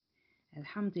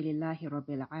Alhamdulillahi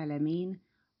Rabbil Alameen.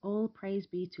 All praise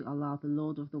be to Allah, the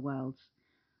Lord of the worlds.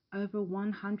 Over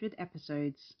 100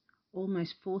 episodes,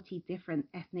 almost 40 different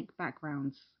ethnic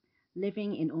backgrounds,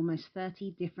 living in almost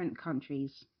 30 different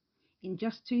countries. In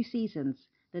just 2 seasons,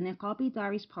 the Niqabi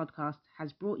Diaries podcast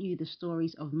has brought you the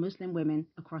stories of Muslim women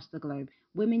across the globe,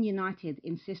 women united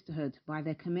in sisterhood by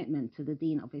their commitment to the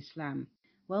Deen of Islam.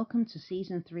 Welcome to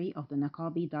Season 3 of the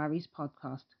Niqabi Diaries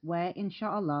podcast, where,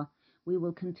 inshallah, we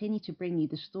will continue to bring you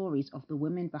the stories of the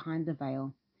women behind the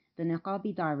veil. The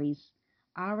Niqabi Diaries,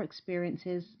 our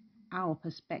experiences, our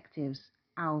perspectives,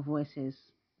 our voices.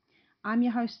 I'm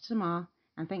your host, Samar,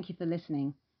 and thank you for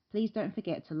listening. Please don't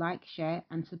forget to like, share,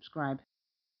 and subscribe.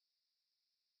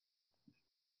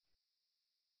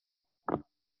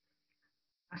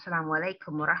 Assalamu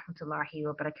alaikum wa rahmatullahi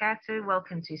wa barakatuh.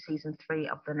 Welcome to season 3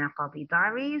 of the Niqabi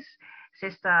Diaries.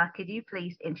 Sister, could you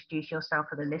please introduce yourself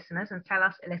for the listeners and tell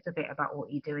us a little bit about what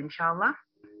you do, inshallah?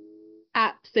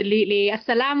 Absolutely.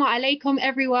 Assalamu alaikum,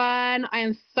 everyone. I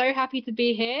am so happy to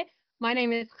be here. My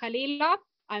name is Khalila.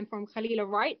 I'm from Khalila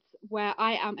Writes, where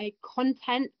I am a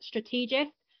content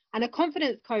strategist and a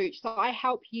confidence coach. So I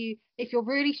help you if you're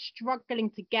really struggling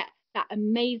to get that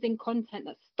amazing content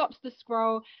that stops the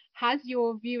scroll, has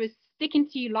your viewers sticking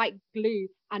to you like glue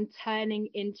and turning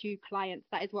into clients.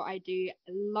 That is what I do.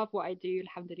 I love what I do.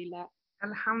 Alhamdulillah.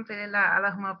 Alhamdulillah,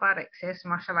 Allahumma barak, sis,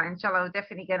 mashallah. Inshallah, we're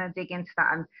definitely going to dig into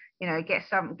that and, get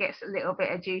a little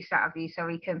bit of juice out of you so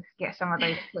we can get some of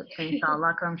those tips,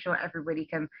 inshallah, because I'm sure everybody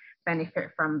can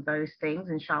benefit from those things,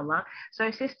 inshallah.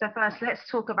 So, sister, first, let's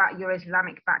talk about your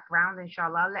Islamic background,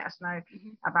 inshallah. Let us know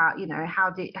about,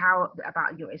 how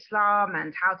about your Islam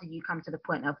and how did you come to the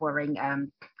point of wearing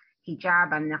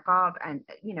hijab and niqab and,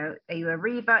 are you a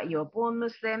revert? Are you a born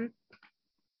Muslim?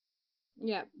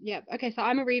 Yeah. Okay, so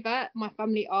I'm a revert. My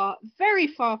family are very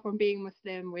far from being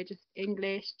Muslim. We're just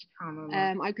English.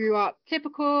 I grew up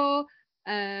typical.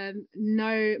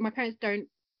 No, my parents don't.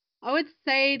 I would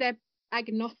say they're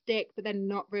agnostic, but they're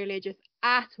not religious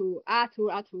at all.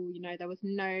 There was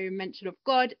no mention of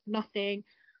God, nothing.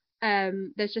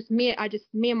 There's just me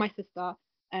and my sister.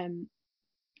 And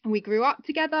we grew up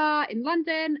together in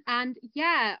London. And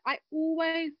yeah, I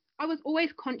was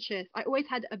always conscious. I always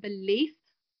had a belief,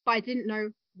 but I didn't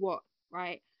know what,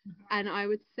 right? And I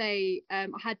would say I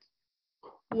had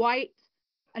quite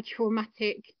a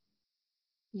traumatic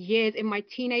years in my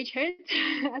teenagehood,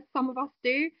 as some of us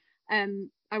do.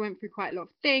 I went through quite a lot of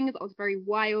things. I was very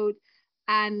wild.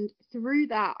 And through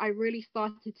that, I really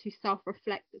started to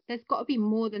self-reflect. There's got to be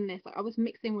more than this. Like, I was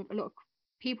mixing with a lot of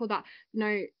people that,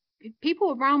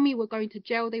 people around me were going to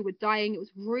jail. They were dying. It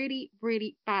was really,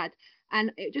 really bad.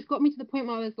 And it just got me to the point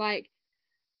where I was like,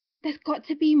 there's got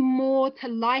to be more to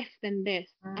life than this.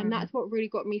 And that's what really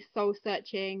got me soul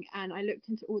searching. And I looked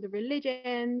into all the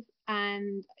religions.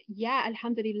 And yeah,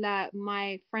 alhamdulillah,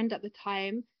 my friend at the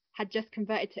time had just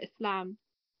converted to Islam.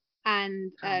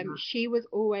 And she was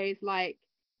always like,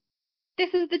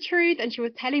 this is the truth. And she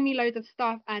was telling me loads of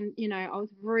stuff. And, I was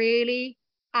really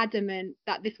adamant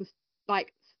that this was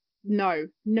like, no.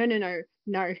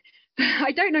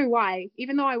 I don't know why,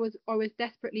 even though I was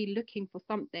desperately looking for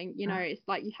something, it's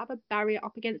like you have a barrier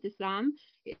up against Islam.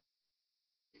 It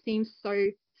seems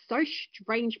so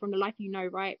strange from the life,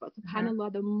 right? But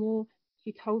subhanallah, the more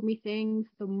she told me things,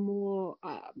 the more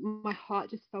my heart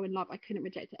just fell in love. I couldn't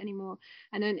reject it anymore.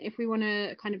 And then if we want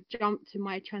to kind of jump to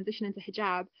my transition into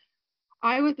hijab,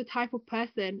 I was the type of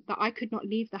person that I could not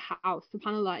leave the house,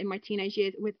 subhanAllah, in my teenage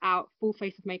years without full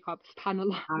face of makeup,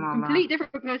 subhanAllah. Complete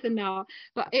different person now.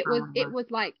 But it's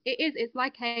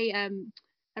like a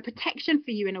protection for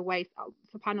you in a way,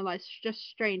 subhanAllah. It's just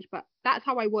strange. But that's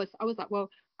how I was. I was like, well,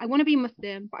 I want to be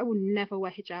Muslim, but I will never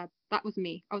wear hijab. That was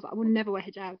me. I was like, I will never wear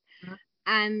hijab.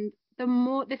 And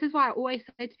this is why I always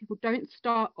say to people, don't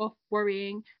start off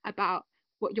worrying about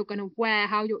what you're going to wear,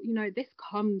 how this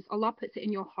comes, Allah puts it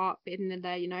in your heart, in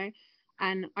there,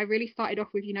 and I really started off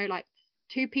with, like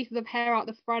 2 pieces of hair out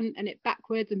the front and it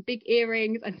backwards and big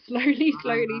earrings, and slowly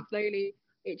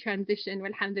it transitioned,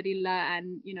 alhamdulillah.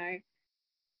 And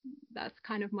that's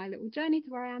kind of my little journey to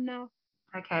where I am now.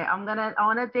 Okay, I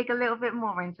want to dig a little bit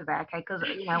more into that, okay? Because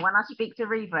when I speak to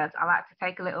reverts, I like to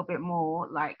take a little bit more,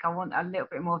 like I want a little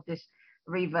bit more of this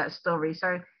revert story.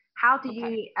 So how did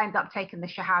you end up taking the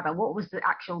Shahada? What was the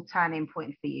actual turning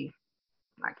point for you?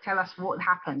 Like, tell us what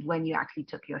happened when you actually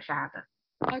took your Shahada.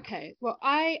 Okay, well,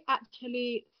 I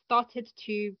actually started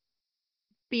to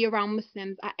be around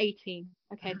Muslims at 18.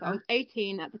 Okay, so I was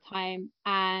 18 at the time,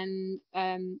 and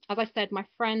as I said, my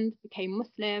friend became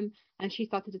Muslim, and she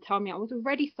started to tell me I was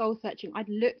already soul searching. I'd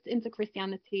looked into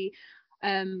Christianity.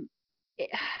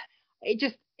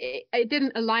 it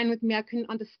didn't align with me. I couldn't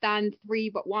understand three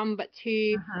but one but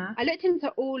two. I looked into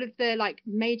all of the like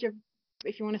major,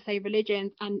 if you want to say,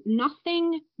 religions, and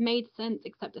nothing made sense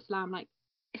except Islam. Like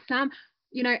Islam,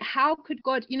 how could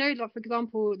God, like for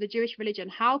example, the Jewish religion,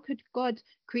 how could God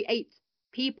create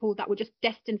people that were just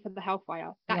destined for the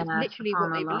hellfire? That is Yeah, literally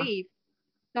what they subhanallah. believe.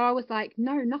 So I was like,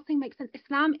 no, nothing makes sense.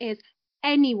 Islam is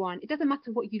anyone. It doesn't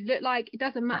matter what you look like. It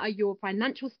doesn't matter your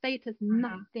financial status.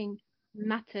 Nothing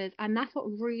matters. And that's what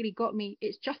really got me.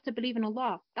 It's just to believe in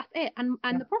Allah. That's it. And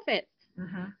the prophets.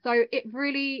 So it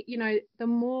really, the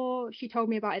more she told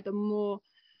me about it, the more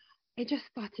it just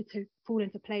started to fall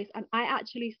into place. And I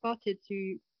actually started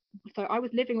to, so I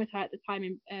was living with her at the time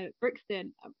in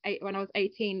Brixton when I was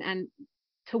 18. And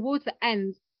towards the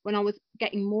end, when I was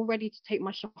getting more ready to take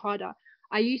my Shahada,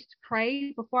 I used to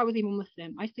pray before I was even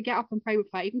Muslim. I used to get up and pray with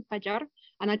her, even Fajr,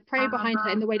 and I'd pray behind her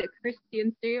in the way that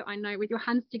Christians do, I know, with your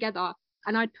hands together.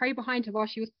 And I'd pray behind her while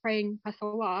she was praying her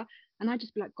Salah. And I'd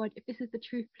just be like, God, if this is the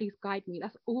truth, please guide me.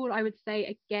 That's all I would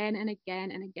say again and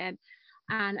again and again.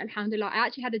 And alhamdulillah, I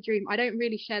actually had a dream. I don't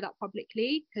really share that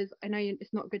publicly because I know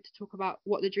it's not good to talk about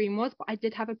what the dream was, but I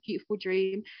did have a beautiful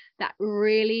dream that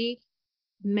really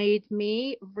made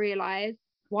me realize,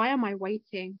 why am I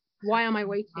waiting? Why am I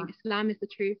waiting? Islam is the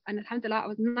truth. And alhamdulillah, I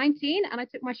was 19 and I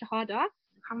took my Shahada.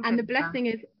 And the blessing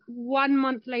is 1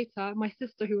 month later, my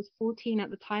sister, who was 14 at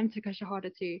the time, took her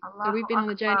Shahada too. Allahu So we've been on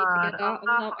the journey Akbar, together.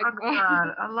 Allahu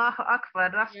Akbar, Allahu Akbar.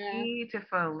 That's Yeah.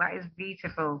 beautiful. That is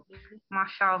beautiful.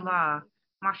 MashaAllah.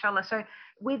 MashaAllah. So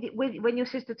with when your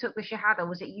sister took the Shahada,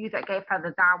 was it you that gave her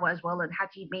the dawah as well? And had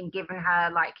you been giving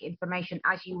her like information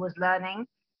as you was learning?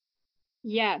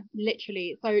 Yeah,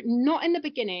 literally. So not in the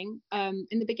beginning.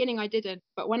 In the beginning I didn't,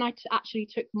 but when I actually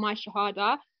took my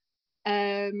Shahada,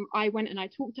 I went and I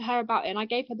talked to her about it, and I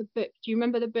gave her the book. Do you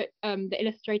remember the book, The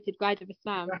Illustrated Guide of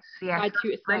Islam? Yes, Guide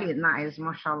to Islam. brilliant. That is,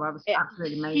 mashallah, that's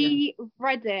absolutely amazing. She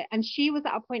read it, and she was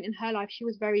at a point in her life, she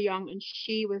was very young, and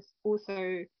she was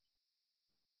also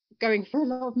going through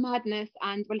a lot of madness,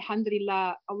 and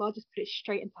alhamdulillah, Allah just put it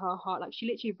straight into her heart. Like she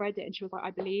literally read it and she was like,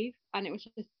 I believe. And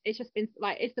it's just been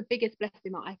like, it's the biggest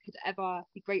blessing that I could ever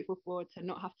be grateful for, to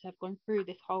not have to have gone through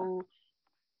this whole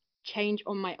change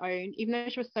on my own. Even though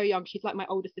she was so young, she's like my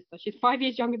older sister. She's 5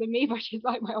 years younger than me, but she's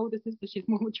like my older sister. She's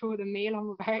more mature than me, along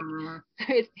with her. So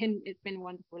it's been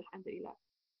wonderful, alhamdulillah.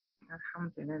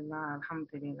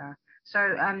 Alhamdulillah.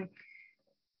 So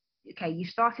okay, you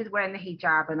started wearing the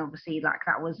hijab, and obviously like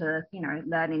that was a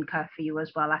learning curve for you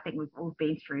as well. I think we've all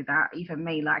been through that. Even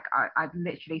me, like I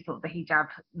literally thought the hijab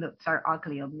looked so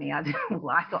ugly on me. I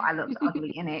thought I looked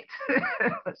ugly in it.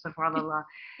 But subhanallah.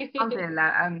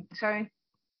 Alhamdulillah. So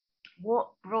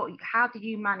how did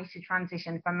you manage to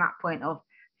transition from that point of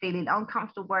feeling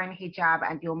uncomfortable wearing hijab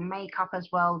and your makeup as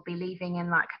well, believing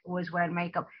in like always wearing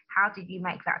makeup? How did you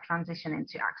make that transition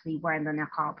into actually wearing the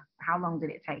niqab? How long did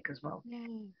it take as well? Yeah.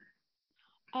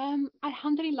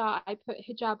 Alhamdulillah, I put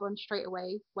hijab on straight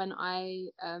away when I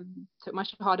took my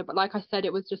shahada. But like I said,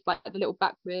 it was just like the little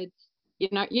backwards,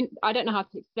 I don't know how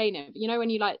to explain it. But when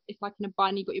you like, it's like in a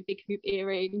bun, you got your big hoop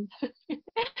earrings.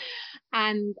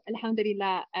 And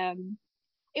alhamdulillah,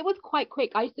 it was quite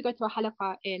quick. I used to go to a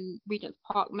halaqah in Regent's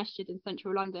Park Masjid in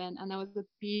central London, and there was a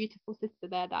beautiful sister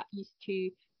there that used to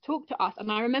talk to us. And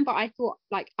I remember I thought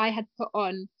like I had put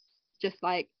on just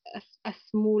like a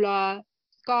smaller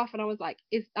scarf, and I was like,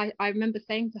 I remember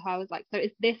saying to her, I was like, so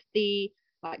is this the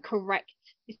like correct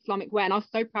Islamic wear? And I was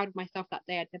so proud of myself that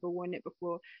day. I'd never worn it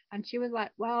before. And she was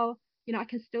like, well, I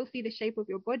can still see the shape of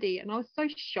your body. And I was so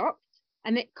shocked.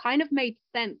 And it kind of made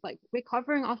sense. Like we're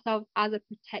covering ourselves as a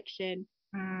protection.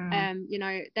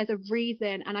 There's a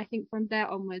reason. And I think from there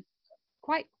onwards,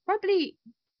 quite probably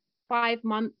 5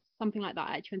 months, something like that,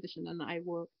 I transitioned and I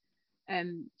wore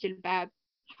jilbab,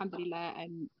 alhamdulillah.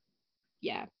 And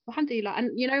yeah, alhamdulillah.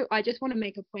 And I just want to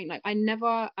make a point, like I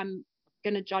never am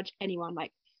gonna judge anyone.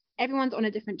 Like everyone's on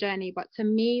a different journey, but to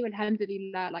me,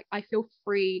 alhamdulillah, like I feel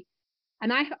free,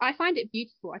 and I find it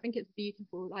beautiful. I think it's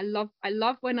beautiful. I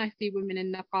love when I see women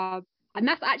in niqab, and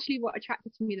that's actually what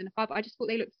attracted to me, the niqab. I just thought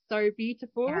they looked so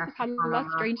beautiful,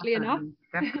 subhanallah, strangely enough.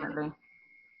 Definitely.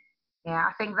 Yeah,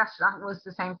 I think that was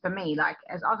the same for me. Like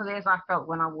as ugly as I felt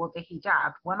when I wore the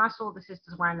hijab, when I saw the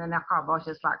sisters wearing the niqab, I was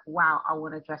just like, wow, I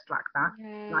want to dress like that.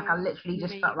 Yeah, like I literally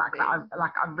just felt like that.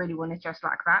 I really want to dress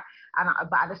like that.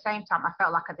 But at the same time, I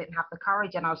felt like I didn't have the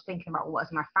courage, and I was thinking about what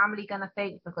is my family gonna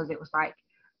think, because it was like,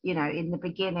 in the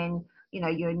beginning,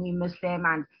 you're a new Muslim,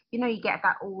 and you get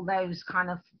that all those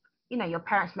kind of your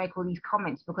parents make all these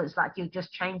comments because it's like you're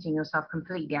just changing yourself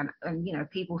completely, and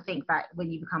people think that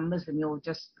when you become Muslim, you're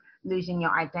just losing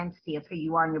your identity of who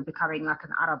you are and you're becoming like an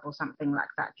Arab or something like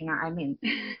that. Do you know what I mean?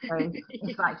 So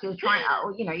it's like you're trying,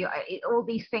 you know, all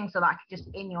these things are like just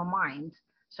in your mind.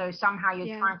 So somehow you're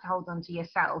Yeah. trying to hold on to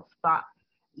yourself, but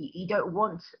you don't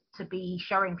want to be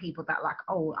showing people that like,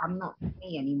 oh, I'm not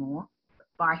me anymore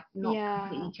by not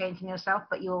completely changing yourself,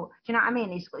 but you're, do you know what I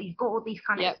mean? You've got all these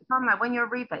kind of, it's fun, like when you're a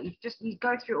Reba, you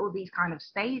go through all these kind of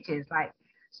stages, like,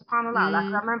 subhanAllah, like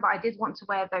I remember I did want to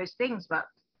wear those things, but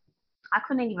I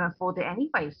couldn't even afford it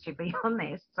anyways, to be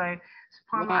honest. So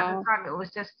subhanAllah, at the time it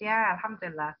was just, yeah,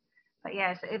 alhamdulillah. But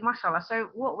yeah, so mashallah. So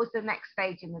what was the next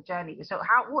stage in the journey? So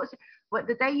what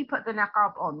the day you put the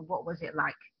niqab on, what was it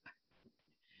like?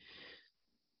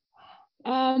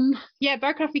 Yeah,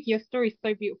 Barakallahu, your story is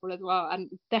so beautiful as well,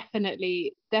 and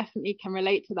definitely can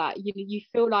relate to that. You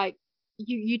feel like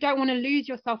you don't want to lose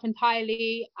yourself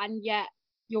entirely, and yet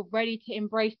you're ready to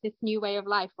embrace this new way of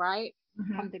life, right?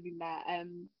 Alhamdulillah.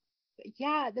 But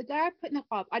yeah, the day I put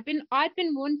niqab, I'd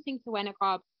been wanting to wear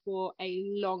niqab for a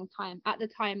long time. At the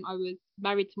time, I was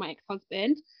married to my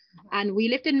ex-husband, and we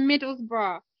lived in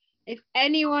Middlesbrough. If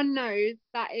anyone knows,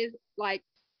 that is like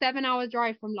 7 hour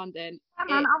drive from London.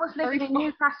 Yeah, man, I was living in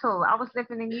Newcastle.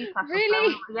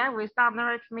 Really? So yeah, we was down the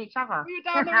road from each other. We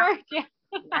were down the road, yeah.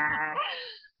 Yeah.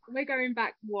 We're going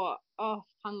back, what? Oh,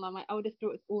 subhanAllah, my oldest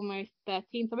daughter's almost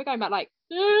 13. So we're going back like,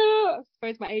 I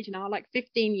suppose my age now, like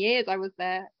 15 years I was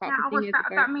there, about 15 years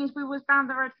ago. That means we was down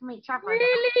the road from each other.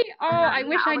 Really? Oh, I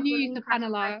wish I knew you,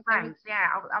 subhanAllah. Yeah,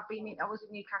 I was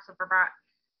in Newcastle for about,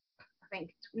 I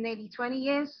think, nearly 20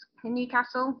 years in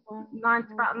Newcastle.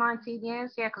 About 19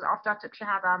 years, yeah, because after I took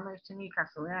Shahada, I moved to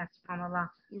Newcastle, yeah, subhanAllah.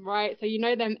 Right, so you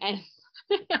know them ends.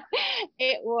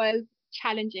 It was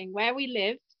challenging. Where we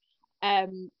lived,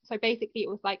 so basically it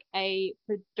was like a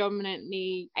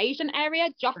predominantly Asian area,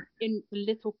 just in the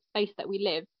little space that we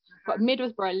lived. But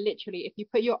Middlesbrough, literally, if you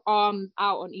put your arms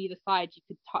out on either side, you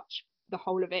could touch the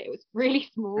whole of it. It was really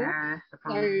small.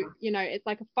 So, you know, it's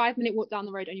like a 5 minute walk down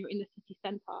the road and you're in the city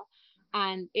centre.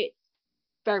 And it's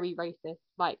very racist,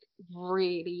 like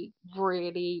really,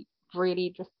 really,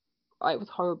 really just, it was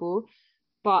horrible.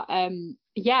 But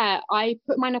yeah, I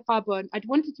put my niqab on.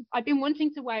 I'd been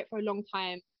wanting to wear it for a long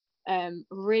time,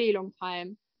 really long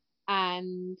time.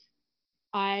 And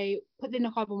I put the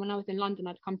niqab on when I was in London.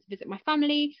 I'd come to visit my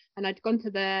family and I'd gone to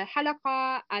the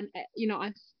halaqah, and you know,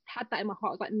 I had that in my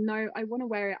heart. I was like, no, I want to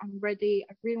wear it. I'm ready.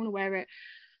 I really want to wear it.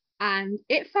 And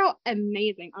it felt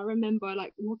amazing. I remember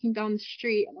like walking down the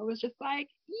street and I was just like,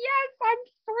 yes, I'm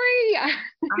free.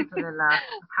 Alhamdulillah.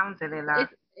 Alhamdulillah.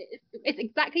 It's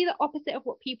exactly the opposite of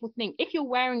what people think. If you're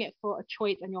wearing it for a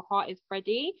choice and your heart is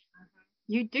ready,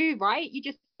 you do, right?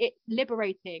 It's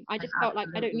liberating. I just felt like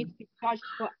I don't need to be judged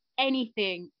for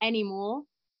anything anymore.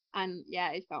 And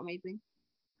yeah, it felt amazing.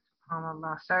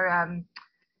 SubhanAllah. So I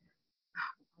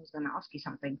was going to ask you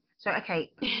something. So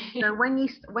okay, so when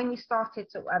you started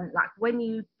to like when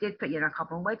you did put your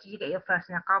niqab on, where did you get your first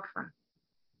niqab from?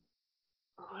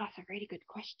 Oh, that's a really good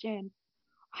question.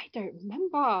 I don't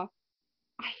remember.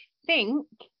 think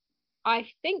I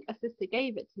think a sister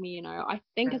gave it to me, you know. I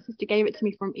think a sister gave it to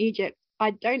me from Egypt.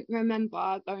 I don't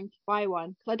remember going to buy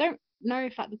one because I don't know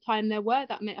if at the time there were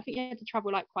that many. I think you had to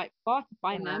travel like quite far to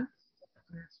find them.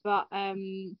 But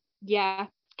yeah,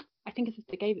 I think a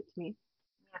sister gave it to me.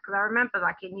 Yeah, because I remember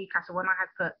like in Newcastle when I had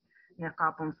put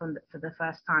niqab on for the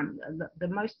first time, the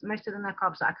most of the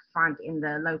niqabs that I could find in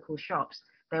the local shops,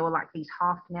 they were like these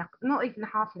not even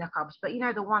half niqabs, but you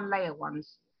know the one layer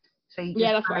ones. So you just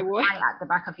that's what I wore. tie it at the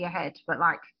back of your head, but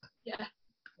like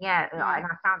yeah, and I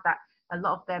found that a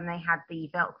lot of them they had the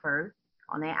Velcro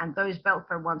on it, and those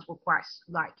Velcro ones were quite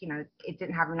like, you know, it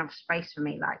didn't have enough space for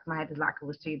me. Like my head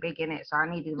was too big in it, so I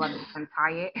needed one that can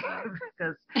tie it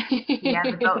because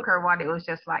the Velcro one, it was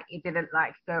just like it didn't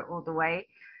like go all the way.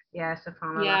 Yeah,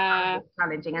 subhanAllah, yeah,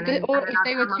 challenging. And then if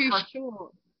they were too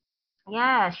short.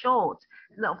 Yeah, short.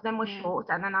 A lot of them were short,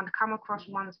 and then I'd come across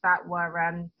ones that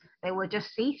were they were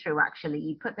just see-through. Actually,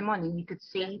 you put them on and you could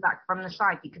see like from the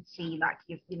side, you could see like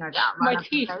you know the outline of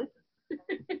the face.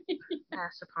 Yeah,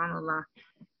 subhanAllah.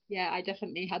 Yeah, I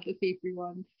definitely had the see-through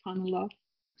one, subhanAllah.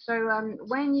 So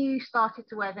when you started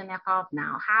to wear the niqab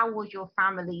now, how was your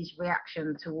family's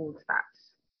reaction towards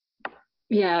that?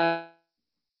 Yeah.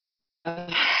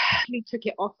 We took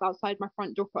it off outside my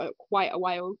front door for quite a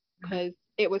while because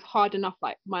it was hard enough.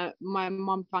 Like my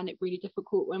mum found it really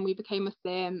difficult when we became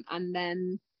Muslim, and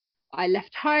then I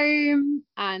left home,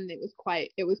 and it was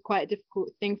quite a difficult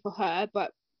thing for her.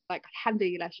 But like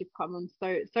alhamdulillah, she's come on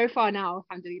so far now,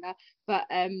 alhamdulillah. But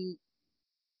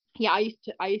yeah, I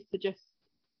used to just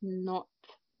not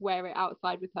wear it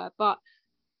outside with her. But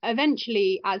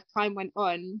eventually, as time went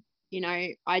on,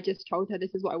 I just told her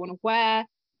this is what I want to wear.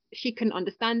 She couldn't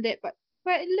understand it, but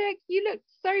look, you look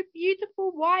so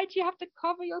beautiful. Why do you have to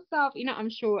cover yourself? I'm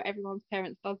sure everyone's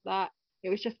parents does that. It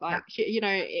was just Yeah. like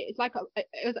it's like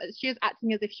she was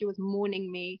acting as if she was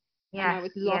mourning me, and I Yes,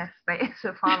 was lost. yes. But it's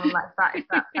a final like that. It's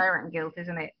that parent guilt,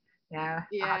 isn't it? Yeah,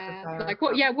 I had the Yeah, same as like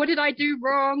what? well. Yeah, what did I do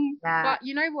wrong? Yeah, But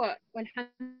you know what?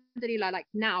 Alhamdulillah, like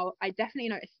now, I definitely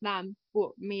know Islam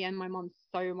brought me and my mom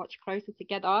so much closer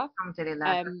together.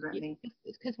 alhamdulillah, definitely.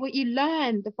 It's because what you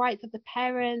learn, the rights of the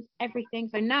parents, everything.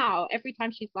 So now, every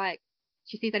time she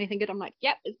sees anything good, I'm like,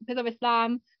 yep, it's because of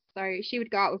Islam. So she would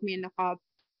go out with me in the car,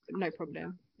 no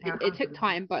problem. Yeah, It took alhamdulillah.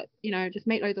 time, but just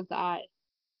make loads of that.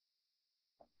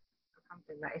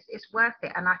 Alhamdulillah. It's worth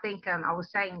it. And I think I was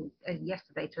saying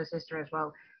yesterday to a sister as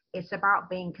well, it's about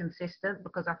being consistent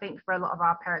because I think for a lot of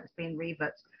our parents being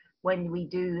reverts, when we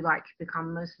do like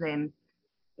become Muslim,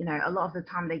 a lot of the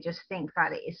time they just think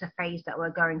that it's a phase that we're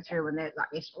going through and they're like,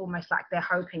 it's almost like they're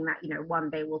hoping that, one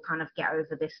day we'll kind of get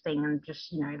over this thing and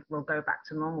just, we'll go back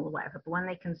to normal or whatever. But when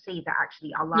they can see that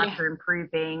actually our lives Yeah, are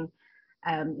improving,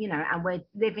 and we're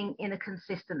living in a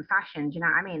consistent fashion. Do you know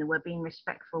what I mean? We're being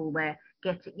respectful. We're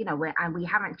getting, and we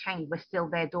haven't changed. We're still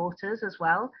their daughters as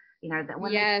well. That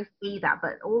when they yes, see that,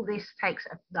 but all this takes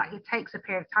like it takes a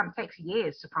period of time. It takes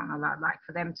years to kind of like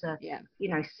for them to, yeah,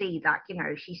 see that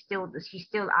she's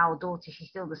still our daughter. She's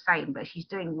still the same, but she's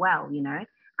doing well. And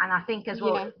I think as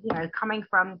well, yeah, coming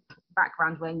from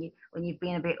background when you've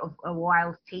been a bit of a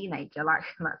wild teenager like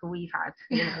we've had,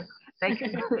 they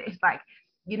can, it's like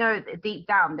deep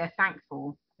down they're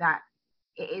thankful that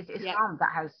it is yeah, Islam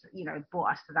that has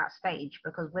brought us to that stage,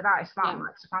 because without yeah. Islam,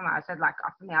 like subhanallah, I said, like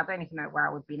for me, I don't even know where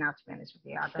I would be now, to be honest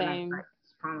with you. I don't know, Same. like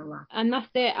subhanallah. And that's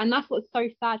it. And that's what's so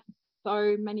sad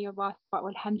for so many of us. But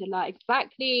alhamdulillah,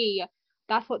 exactly.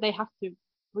 That's what they have to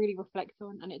really reflect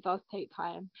on. And it does take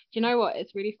time. Do you know what?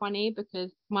 It's really funny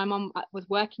because my mum was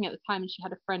working at the time and she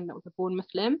had a friend that was a born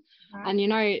Muslim. Mhm.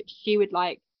 And, she would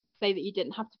like say that you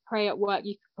didn't have to pray at work,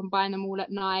 you could combine them all at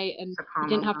night and you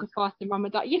didn't have Subhanallah. to fast in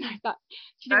Ramadan. That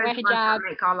she didn't wear Those ones that hijab.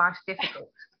 make our lives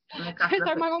difficult and make us So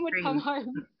look my mom would come extreme.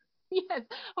 home. Yes,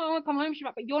 my mom would come home. She's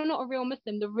like, "But you're not a real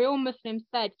Muslim. The real Muslim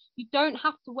said you don't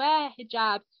have to wear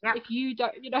hijab Yep. if you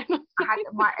don't. You don't." I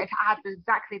had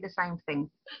exactly the same thing,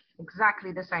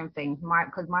 exactly the same thing.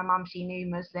 Because my mum, she knew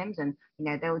Muslims, and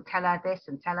they would tell her this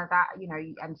and tell her that,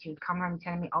 and she would come home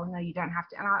telling me, oh no, you don't have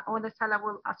to. And I always tell her,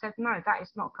 well, I said no, that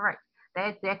is not correct.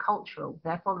 They're cultural.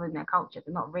 They're following their culture.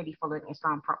 They're not really following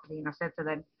Islam properly. And I said to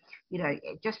them,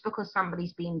 just because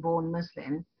somebody's been born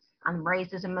Muslim and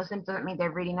raised as a Muslim doesn't mean they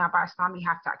really know about Islam. You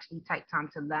have to actually take time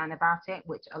to learn about it,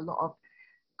 which a lot of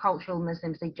cultural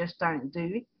Muslims, they just don't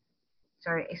do.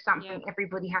 So it's Yeah, something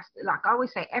everybody has to, like I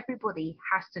always say, everybody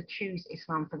has to choose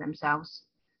Islam for themselves.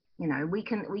 We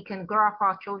can grow up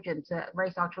our children to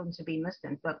raise our children to be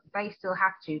Muslims, but they still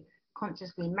have to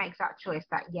consciously make that choice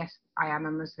that yes, I am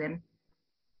a Muslim.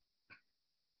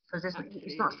 Because it's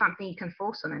not absolutely. something you can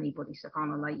force on anybody,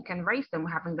 subhanallah. You can raise them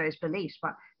having those beliefs,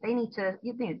 but they need to,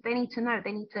 they need to know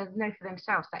for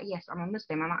themselves that yes, I'm a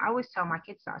Muslim. And I always tell my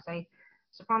kids that, I say,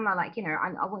 subhanallah, like,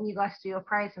 I want you guys to do your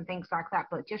prayers and things like that,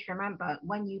 but just remember,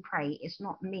 when you pray, it's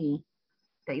not me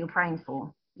that you're praying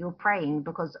for. You're praying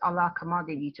because Allah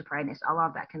commanded you to pray, and it's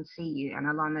Allah that can see you, and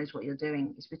Allah knows what you're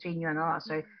doing. It's between you and Allah.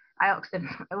 So I ask them,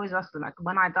 I always ask them, like,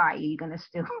 when I die, are you gonna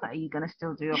still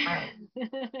do your prayers? You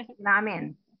know what I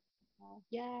mean?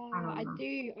 Yeah, SubhanAllah.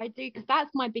 I do, because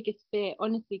that's my biggest fear,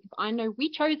 honestly. Because I know we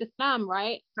chose Islam,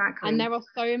 right? And Exactly. there are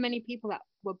so many people that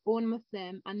were born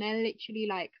Muslim, and they're literally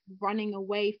like running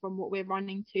away from what we're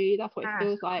running to. That's what it Yes,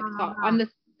 feels like. So SubhanAllah.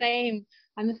 same.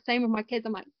 I'm the same with my kids.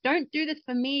 I'm like, don't do this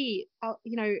for me.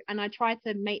 And I try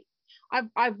to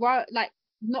I've like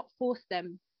not force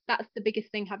them. That's the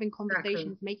biggest thing, having Exactly.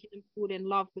 conversations, making them fall in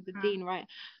love with the Mm. deen, right?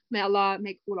 May Allah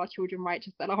make all our children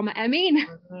righteous. Allahumma ameen.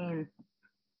 Ameen.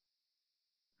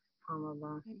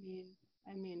 SubhanAllah.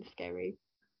 I mean, scary.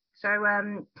 So,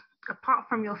 apart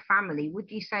from your family, would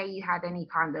you say you had any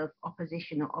kind of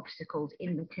opposition or obstacles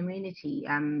in the community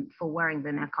for wearing the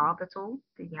niqab at all?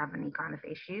 Did you have any kind of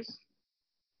issues?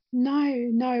 No,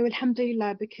 no,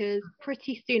 alhamdulillah, because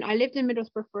pretty soon I lived in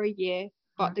Middlesbrough for a year,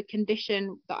 but the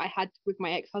condition that I had with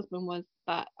my ex-husband was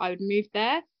that I would move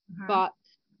there, Mm-hmm. but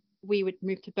we would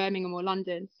move to Birmingham or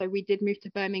London. So we did move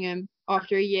to Birmingham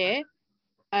after a year.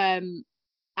 Um,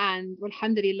 and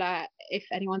alhamdulillah, if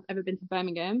anyone's ever been to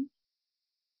Birmingham,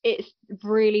 it's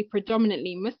really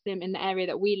predominantly Muslim in the area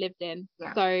that we lived in.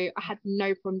 Yeah. So I had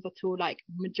no problems at all. Like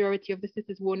majority of the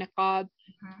sisters wore niqab.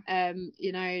 Mm-hmm.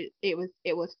 It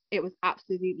was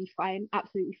absolutely fine,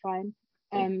 absolutely fine.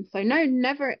 So no,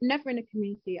 never in a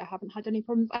community I haven't had any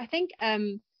problems. I think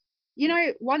you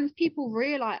know, once people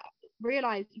realize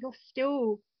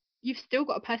you've still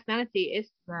got a personality. It's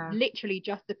Yeah. literally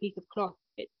just a piece of cloth.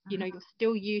 It's, you know, you're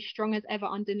still you, strong as ever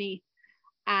underneath.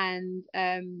 And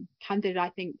candid, I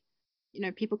think, you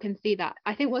know, people can see that.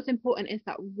 I think what's important is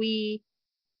that we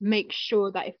make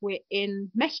sure that if we're in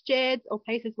masjids or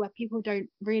places where people don't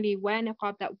really wear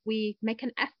niqab, that we make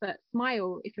an effort,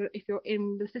 smile if you're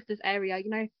in the sisters area, you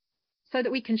know, so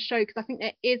that we can show, because I think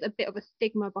there is a bit of a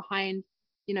stigma behind,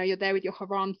 you know, you're there with your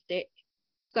haram stick.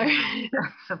 So just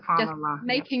Subhanallah.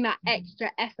 making that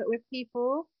extra effort with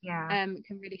people Yeah.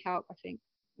 can really help, I think.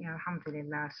 Yeah,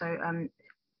 alhamdulillah. So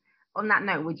on that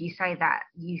note, would you say that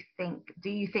do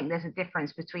you think there's a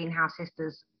difference between how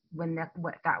sisters when they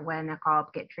that wear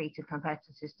niqab get treated compared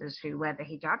to sisters who wear the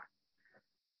hijab?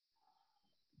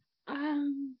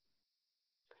 Um,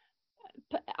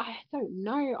 but I don't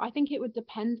know. I think it would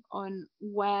depend on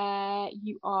where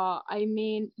you are. I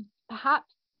mean,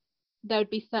 perhaps there would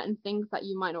be certain things that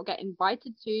you might not get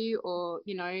invited to, or,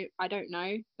 you know, I don't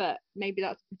know, but maybe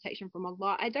that's protection from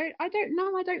Allah. I don't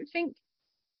know. I don't think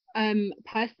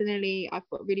personally I've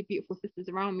got really beautiful sisters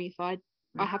around me, so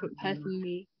I haven't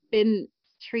personally been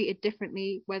treated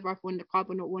differently whether I've worn niqab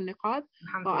or not worn niqab,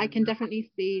 but I can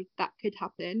definitely see that could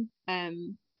happen.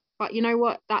 But you know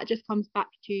what, that just comes back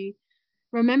to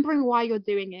remembering why you're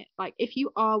doing it. Like, if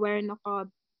you are wearing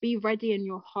niqab, be ready in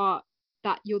your heart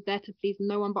that you're there to please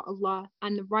no one but Allah,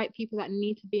 and the right people that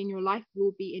need to be in your life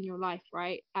will be in your life,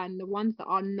 right? And the ones that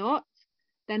are not,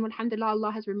 then alhamdulillah,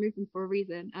 Allah has removed them for a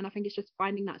reason. And I think it's just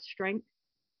finding that strength.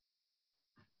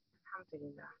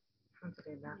 Alhamdulillah.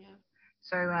 Alhamdulillah. Yeah.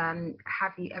 So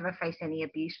have you ever faced any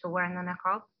abuse for wearing the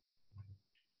niqab?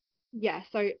 Yeah,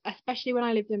 so especially when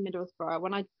I lived in Middlesbrough,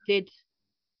 when I did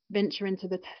venture into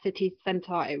the city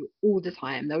centre all the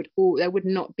time, there would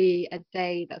not be a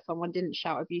day that someone didn't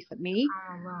shout abuse at me.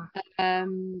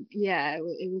 Oh, Yeah,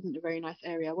 it wasn't a very nice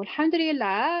area. Well,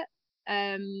 alhamdulillah,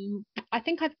 I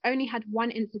think I've only had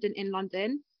one incident in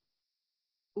London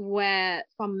where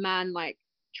some man like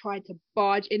tried to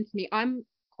barge into me. I'm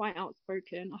quite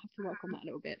outspoken. I have to work on that a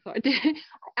little bit. So I did.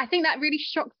 I think that really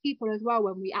shocks people as well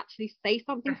when we actually say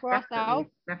something for ourselves.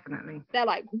 Definitely. They're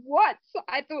like, "What?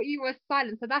 I thought you were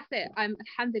silent." So that's it.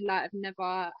 Alhamdulillah, I've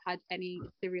never had any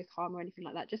serious harm or anything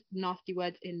like that. Just nasty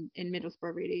words in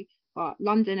Middlesbrough, really. But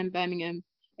London and Birmingham,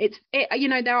 you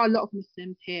know, there are a lot of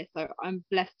Muslims here, so I'm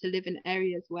blessed to live in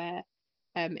areas where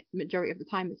majority of the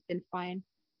time it's been fine.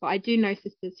 But I do know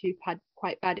sisters who've had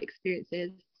quite bad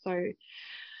experiences. So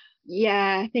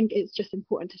yeah, I think it's just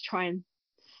important to try and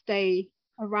stay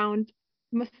around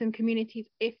Muslim communities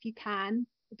if you can.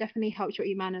 It definitely helps your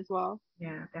iman as well.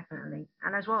 Yeah, definitely.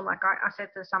 And as well, like I said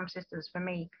to some sisters, for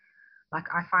me, like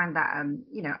I find that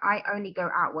you know, I only go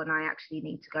out when I actually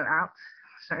need to go out.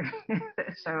 So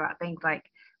so I think like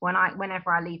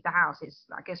whenever I leave the house, it's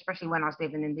like, especially when I was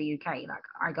living in the UK, like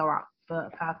I go out for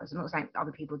a purpose. I'm not saying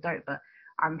other people don't, but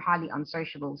I'm highly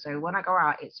unsociable. So when I go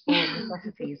out, it's for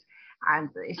necessities, and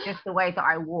it's just the way that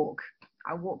I walk.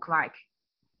 I walk like,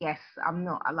 yes, I'm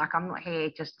not here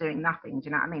just doing nothing. Do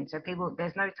you know what I mean? So people,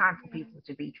 there's no time for people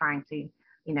to be trying to,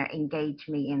 you know, engage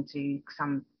me into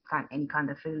any kind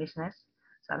of foolishness.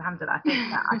 So alhamdulillah,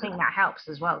 I think that helps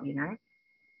as well, you know.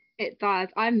 It does.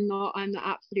 I'm not. I'm the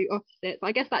absolute opposite. So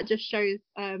I guess that just shows,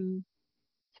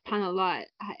 subhanallah,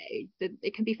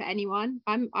 it can be for anyone.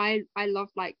 I love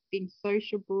like being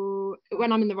sociable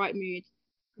when I'm in the right mood.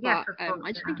 Yes, But of course.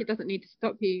 I just think it doesn't need to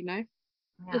stop you, you know.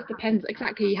 Yeah, Just depends.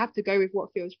 Exactly. You have to go with what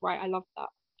feels right. I love that.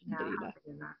 yeah, Alhamdulillah.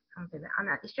 alhamdulillah, alhamdulillah. And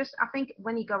it's just, I think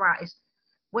when you go out, it's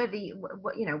whether you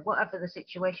know, whatever the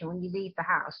situation, when you leave the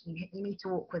house, you need to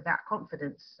walk with that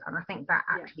confidence, and I think that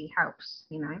Yeah. actually helps,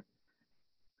 you know.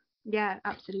 Yeah,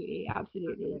 absolutely,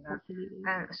 absolutely, Alhamdulillah.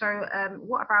 absolutely. So,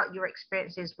 what about your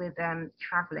experiences with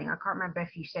traveling? I can't remember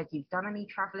if you said you've done any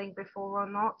traveling before or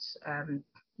not.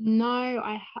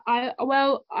 No,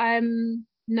 well,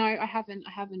 no, I haven't.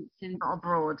 I haven't since Not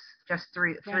abroad, just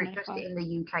through Rona just five. in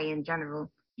the UK in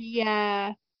general. Yeah,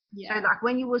 So, yeah, like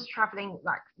when you was traveling,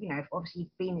 like you know, obviously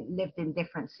you've lived in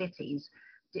different cities.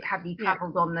 Have you yeah,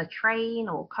 traveled on the train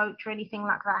or coach or anything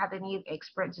like that? Had any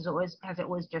experiences, or has it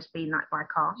always just been like by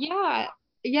car? yeah,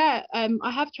 yeah. I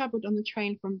have travelled on the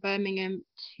train from Birmingham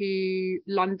to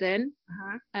London.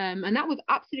 Uh-huh. And that was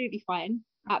absolutely fine.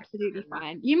 Absolutely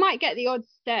fine. You might get the odd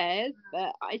stares,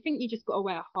 but I think you just got to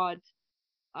wear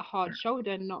a hard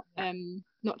shoulder and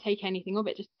not take anything of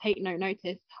it, just take no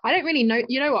notice. I don't really know,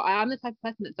 you know what, I'm the type of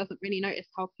person that doesn't really notice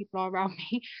how people are around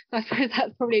me. So I suppose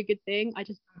that's probably a good thing.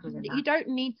 You don't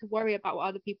need to worry about what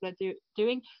other people are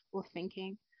doing or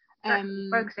thinking. Exactly.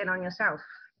 Focusing on yourself.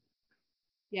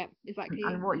 Yeah, exactly.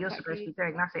 and what you're supposed to be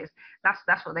doing. That's it.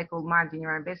 That's what they call minding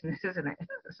your own business, isn't it?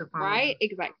 Right,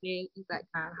 exactly.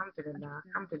 Alhamdulillah,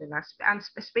 alhamdulillah. And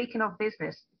speaking of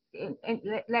business,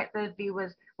 let the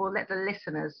viewers or let the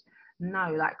listeners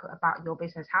know like about your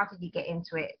business. How did you get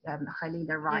into it,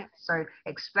 Khalila? Right. Yeah. So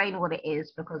explain what it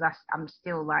is, because I'm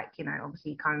still like,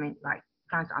 obviously kind of like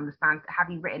trying to understand. Have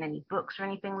you written any books or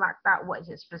anything like that? What is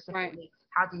it specifically? Right.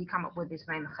 How did you come up with this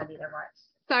name, Khalila Writes?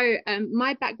 So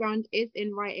my background is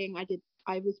in writing.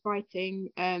 I was writing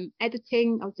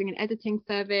editing. I was doing an editing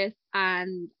service,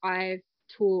 and I've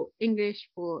taught English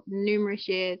for numerous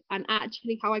years. And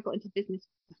actually, how I got into business,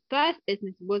 the first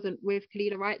business wasn't with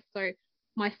Khalila Writes. So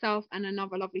myself and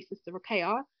another lovely sister,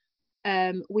 Rakaya,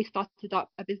 we started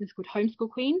up a business called Homeschool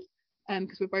Queens,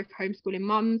 because we're both homeschooling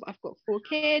mums. I've got 4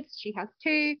 kids, she has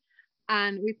 2,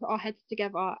 and we put our heads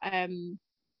together.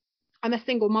 I'm a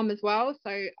single mum as well,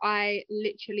 so I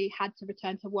literally had to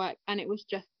return to work, and it was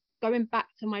just going back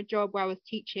to my job where I was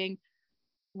teaching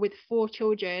with 4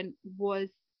 children was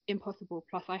impossible.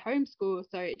 Plus I homeschool,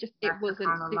 so it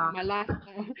wasn't suiting my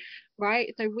lifestyle.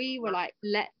 Right, so we were like,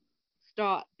 let's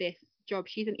start this job.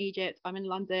 She's in Egypt, I'm in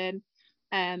London,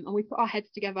 and we put our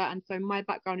heads together. And so my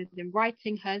background is in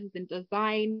writing, hers is in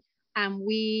design, and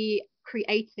we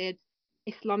created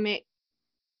Islamic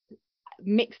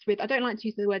mixed with, I don't like to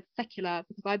use the word secular,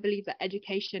 because I believe that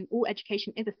all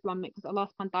education is Islamic, because Allah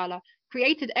subhanahu wa ta'ala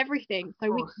created everything.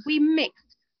 So we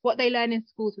mixed what they learn in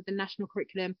schools with the national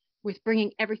curriculum, with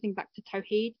bringing everything back to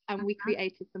Tawheed, and we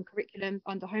created some curriculums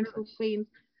under Homeschool Queens.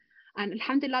 And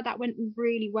alhamdulillah, that went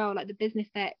really well. Like the business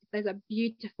there's a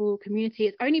beautiful community.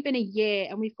 It's only been a year,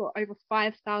 and we've got over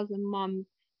 5,000 mums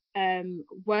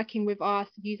working with us,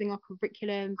 using our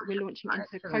curriculums. We're launching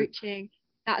into coaching.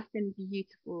 That's been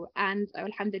beautiful, and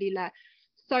alhamdulillah.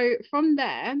 So from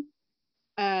there,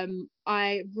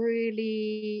 I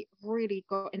really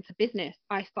got into business.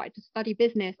 I started to study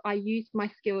business. I used my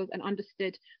skills and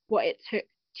understood what it took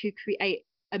to create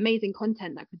amazing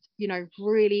content that could,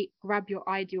 really grab your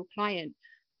ideal client.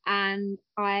 And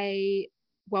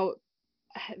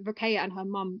Ruqayya and her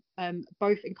mum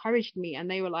both encouraged me, and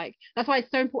they were like, that's why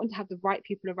it's so important to have the right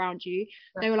people around you.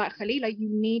 They were like, Khalila, you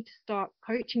need to start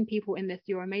coaching people in this.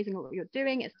 You're amazing at what you're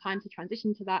doing. It's time to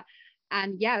transition to that.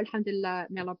 And yeah, alhamdulillah,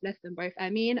 may Allah bless them both.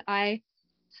 I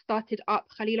started up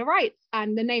Khalila Writes,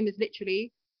 and the name is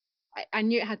literally, I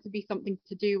knew it had to be something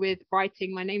to do with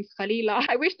writing. My name's Khalila.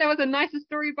 I wish there was a nicer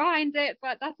story behind it,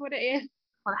 but that's what it is.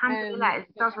 Well, alhamdulillah, it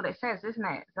does what it says, isn't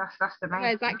it? That's the main.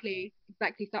 Yeah, exactly.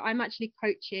 So I'm actually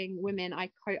coaching women.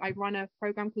 I run a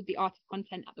program called The Art of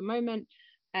Content at the moment,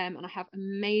 and I have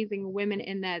amazing women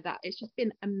in there that it's just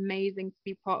been amazing to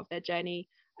be part of their journey.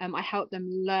 I help them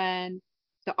learn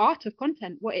the art of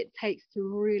content, what it takes to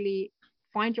really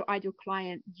find your ideal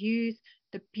client, use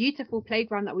the beautiful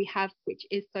playground that we have, which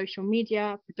is social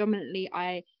media. Predominantly,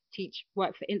 I teach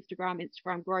work for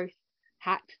Instagram growth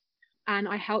hacks, and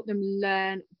I help them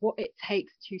learn what it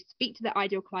takes to speak to their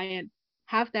ideal client,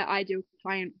 have their ideal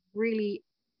client really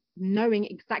knowing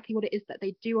exactly what it is that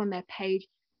they do on their page,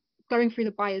 going through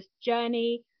the buyer's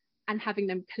journey, and having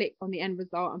them click on the end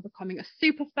result and becoming a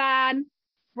super fan,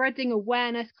 spreading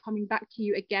awareness, coming back to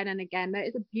you again and again. There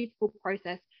is a beautiful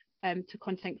process to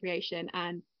content creation,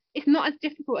 and it's not as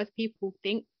difficult as people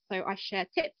think. So I share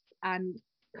tips and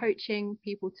coaching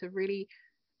people to really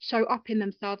show up in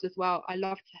themselves as well. I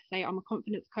love to say I'm a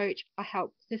confidence coach. I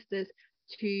help sisters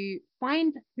to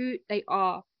find who they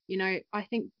are. I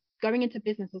think going into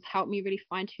business has helped me really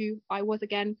find who I was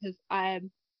again, because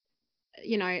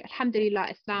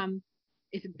alhamdulillah, Islam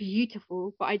is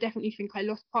beautiful, but I definitely think I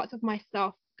lost parts of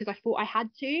myself because I thought I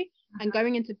had to. And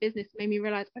going into business made me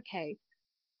realize, okay,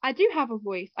 I do have a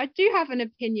voice, I do have an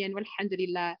opinion,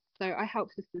 alhamdulillah. So I help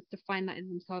sisters to find that in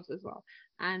themselves as well.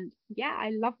 And yeah,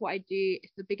 I love what I do.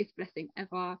 It's the biggest blessing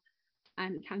ever.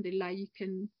 And alhamdulillah, you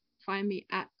can find me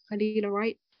at Khalila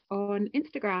Writes on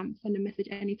Instagram. Send a message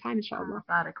anytime, inshallah.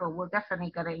 Very cool. We're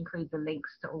definitely going to include the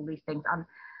links to all these things.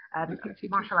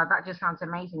 Mashallah, that just sounds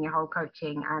amazing, your whole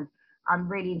coaching. And I'm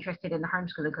really interested in the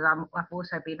homeschooling, because I've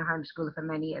also been a homeschooler for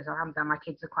many years. Alhamdulillah, my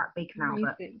kids are quite big now,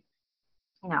 amazing.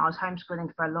 But I was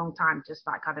homeschooling for a long time, just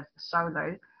like kind of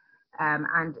solo.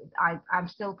 And I'm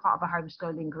still part of a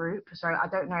homeschooling group, so I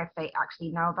don't know if they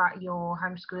actually know about your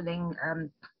homeschooling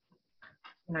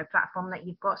platform that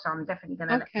you've got. So I'm definitely going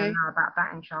to let them know about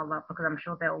that, inshallah, because I'm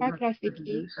sure they'll make good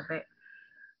use of it.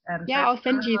 Yeah, I'll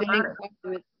send you the links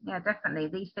afterwards. Yeah, definitely.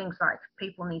 These things, like,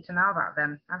 people need to know about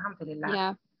them.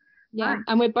 Alhamdulillah. Yeah.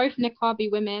 And we're both Niqabi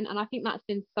women, and I think that's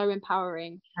been so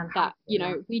empowering that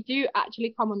we do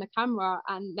actually come on the camera,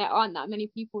 and there aren't that many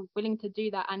people willing to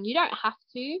do that. And you don't have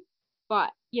to, but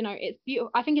you know, it's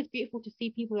beautiful. I think it's beautiful to see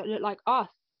people that look like us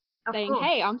Of saying, course.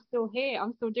 hey, I'm still here,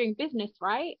 I'm still doing business,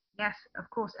 right? Yes, of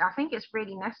course. I think it's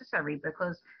really necessary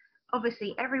because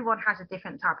obviously everyone has a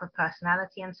different type of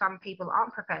personality, and some people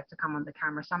aren't prepared to come on the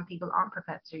camera. Some people aren't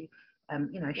prepared to,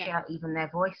 Yeah, share even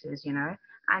their voices,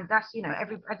 And that's,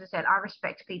 as I said, I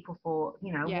respect people for,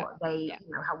 yeah, what they,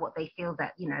 yeah, what they feel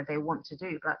that, they want to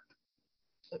do. But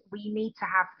we need to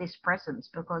have this presence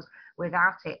because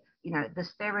without it, the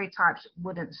stereotypes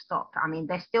wouldn't stop. I mean,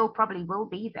 they still probably will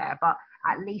be there, but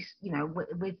at least,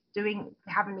 with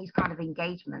having these kind of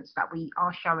engagements that we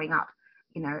are showing up,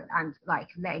 and like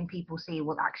letting people see,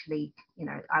 well, actually,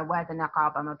 I wear the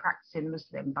niqab, I'm a practicing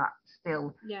Muslim, but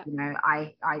still, yeah,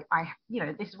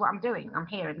 this is what I'm doing. I'm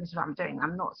here and this is what I'm doing.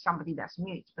 I'm not somebody that's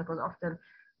mute because often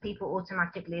people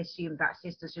automatically assume that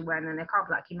sisters who wear the niqab,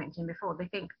 like you mentioned before, they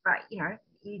think that,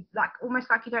 you like almost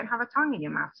like you don't have a tongue in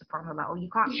your mouth, subhanallah, or you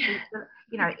can't yeah,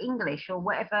 speak English or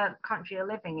whatever country you're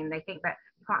living in. They think that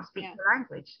you can't speak yeah, the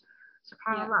language, yeah,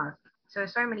 subhanallah.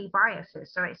 So many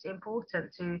biases. So it's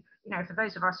important to, for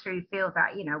those of us who feel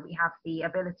that, we have the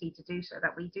ability to do so,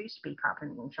 that we do speak up,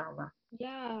 and inshallah.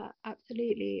 yeah,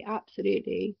 absolutely,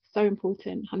 absolutely. So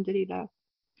important, alhamdulillah.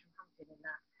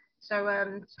 Alhamdulillah. So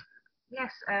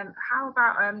yes, how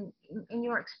about in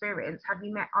your experience, have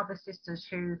you met other sisters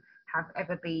who have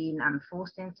ever been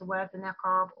forced into wear the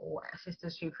niqab, or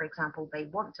sisters who, for example, they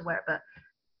want to wear it but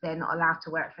they're not allowed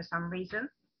to wear it for some reason?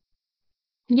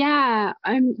 Yeah,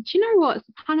 do you know what?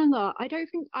 SubhanAllah, I don't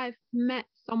think I've met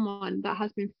someone that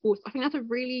has been forced. I think that's a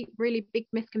really, really big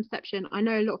misconception. I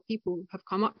know a lot of people have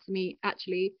come up to me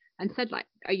actually and said, like,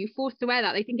 are you forced to wear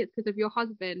that? They think it's because of your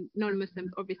husband,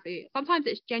 non-Muslims, obviously. Sometimes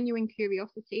it's genuine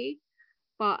curiosity,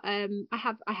 but I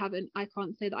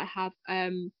can't say that I have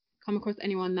come across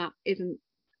anyone that isn't.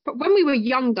 But when we were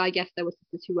younger, I guess there were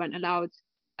sisters who weren't allowed.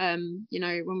 When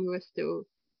we were still,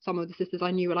 some of the sisters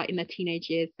I knew were like in their teenage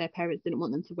years, their parents didn't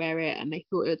want them to wear it, and they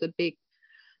thought it was a big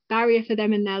barrier for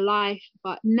them in their life.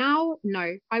 But now,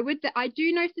 no, I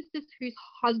do know sisters whose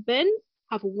husbands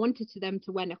have wanted to them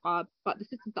to wear niqab, but the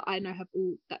sisters that I know have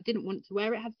all that didn't want to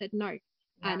wear it have said no.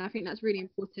 Yeah, And I think that's really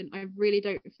important. I really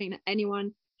don't think that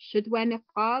anyone should wear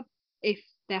niqab if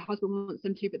their husband wants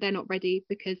them to, but they're not ready.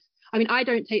 Because I mean, I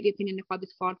don't take the opinion niqab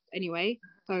is fast anyway.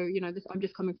 So this, I'm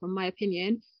just coming from my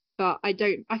opinion. But I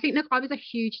don't. I think niqab is a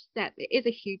huge step. It is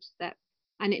a huge step,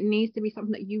 and it needs to be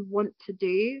something that you want to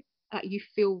do, that you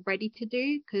feel ready to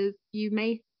do, because you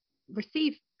may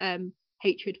receive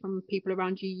hatred from people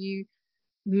around you. You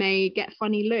may get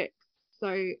funny looks. So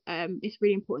it's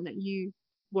really important that you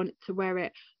want to wear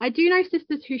it. I do know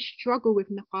sisters who struggle with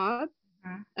niqab,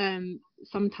 mhm,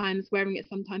 sometimes wearing it,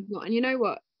 sometimes not. And you know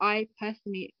what? I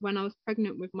personally, when I was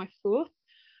pregnant with my fourth,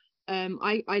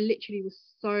 I literally was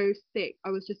so sick. I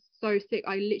was just so sick.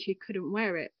 I literally couldn't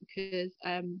wear it because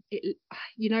it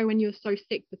when you're so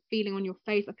sick, the feeling on your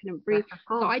face, I couldn't yes, breathe. of So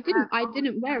course. I Yeah, didn't of I course.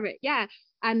 didn't wear it. Yeah.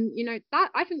 And that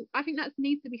I think that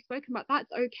needs to be spoken about.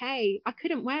 That's okay. I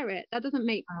couldn't wear it. That doesn't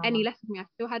make any less of me. I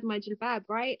still had my jilbab,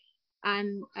 right?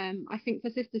 And I think for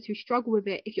sisters who struggle with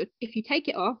it, if you take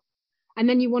it off and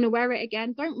then you want to wear it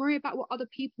again, don't worry about what other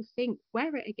people think.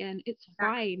 Wear it again. It's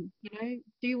Exactly. fine.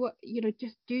 Do what,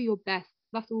 just do your best.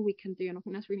 That's all we can do. And I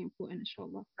think that's really important,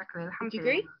 inshallah. Exactly. Would you Alhamdulillah.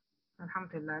 agree?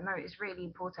 Alhamdulillah. No, it's really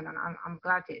important, and I'm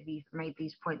glad that you've made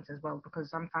these points as well, because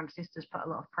sometimes sisters put a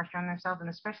lot of pressure on themselves, and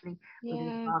especially with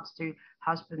Yeah. regards to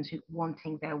husbands who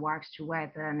wanting their wives to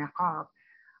wear the niqab.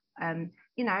 I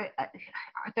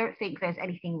don't think there's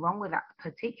anything wrong with that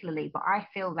particularly, but I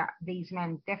feel that these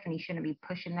men definitely shouldn't be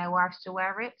pushing their wives to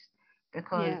wear it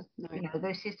because, Yeah. No.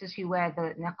 those sisters who wear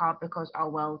the niqab because, oh,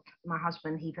 well, my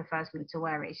husband, he prefers me to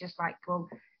wear it. It's just like, well,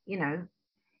 you know,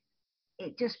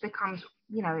 it just becomes,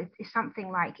 it's something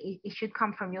like it should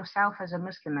come from yourself as a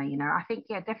Muslim. I think,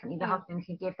 yeah, definitely the Yeah. husband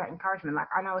can give that encouragement. Like,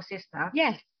 I know a sister,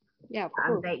 Yes. Yeah, of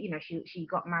and course. she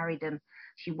got married and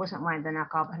she wasn't wearing the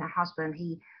niqab, and her husband,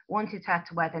 he wanted her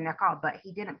to wear the niqab, but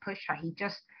he didn't push her. He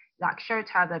just like showed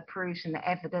her the proofs and the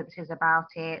evidences about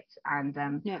it,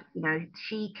 and Yeah.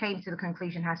 she came to the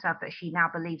conclusion herself that she now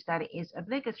believes that it is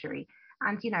obligatory.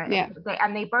 And Yeah.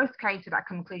 they both came to that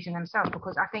conclusion themselves,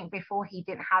 because I think before he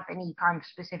didn't have any kind of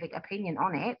specific opinion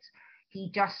on it.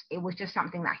 It was just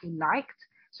something that he liked.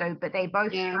 So, but they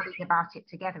both Yeah. studied about it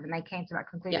together, and they came to that Yeah.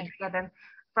 conclusion together.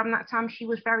 From that time, she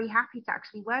was very happy to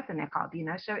actually wear the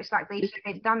niqab. So it's like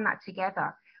they've done that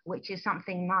together, which is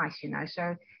something nice.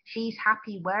 So she's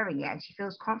happy wearing it and she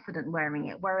feels confident wearing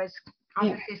it. Whereas Yeah.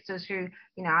 other sisters who,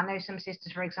 I know some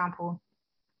sisters, for example,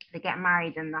 they get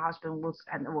married and the husband will,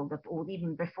 and or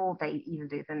even before they even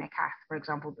do the nikah, for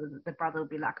example, the brother will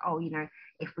be like, oh,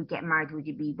 if we get married, would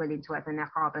you be willing to have the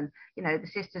niqab? And the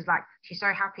sister's like, she's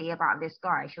so happy about this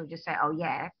guy, she'll just say, oh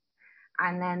yeah.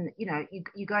 And then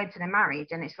you go into the marriage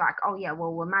and it's like, oh yeah,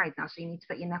 well, we're married now, so you need to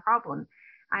put your niqab on.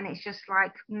 And it's just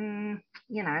like,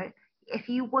 if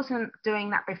you wasn't doing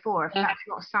that before, if that's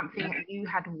not something that you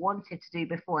had wanted to do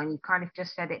before, and you kind of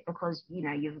just said it because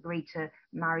you've agreed to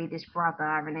marry this brother,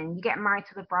 and then you get married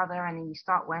to the brother and then you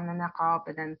start wearing the niqab,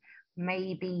 and then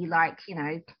maybe like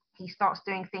he starts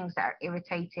doing things that are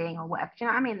irritating or whatever. Do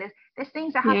you know what I mean? There's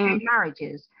things that happen in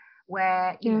marriages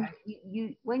where you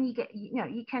when you get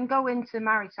you can go into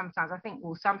marriage sometimes. I think,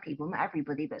 well, some people, not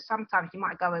everybody, but sometimes you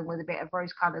might go in with a bit of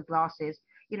rose-colored glasses.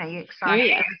 You're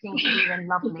excited, everything's feeling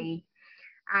lovely,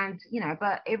 and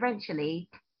but eventually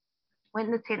when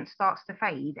the tint starts to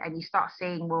fade and you start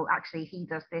seeing, well, actually he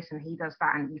does this and he does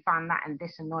that, and you find that and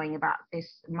this annoying about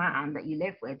this man that you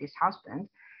live with, this husband,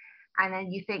 and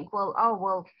then you think, well, oh,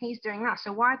 well, he's doing that,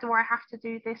 so why do I have to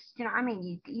do this? You know what I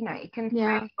mean? It can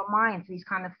play your mind, these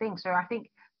kind of things. So I think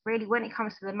really when it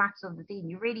comes to the matters of the deen,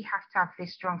 you really have to have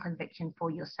this strong conviction for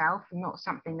yourself, not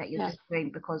something that you're just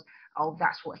doing because, oh,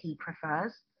 that's what he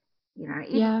prefers. Like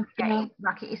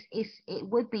it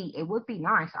would be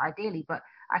nice ideally, but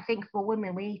I think for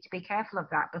women we need to be careful of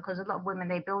that, because a lot of women,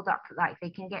 they build up, like they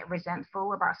can get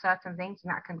resentful about certain things,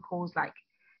 and that can cause like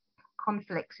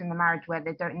conflicts in the marriage where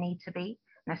they don't need to be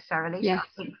necessarily. So I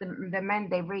think the men,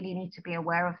 they really need to be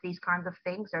aware of these kinds of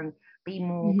things and be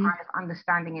more kind of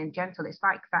understanding and gentle. It's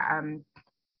like that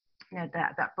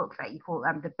that book that you call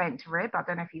The Bent Rib. I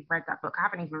don't know if you've read that book. I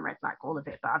haven't even read like all of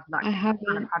it, but I've like kind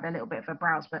of had a little bit of a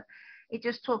browse. But it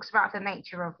just talks about the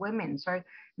nature of women. So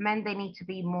men, they need to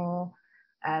be more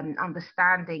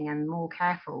understanding and more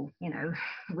careful,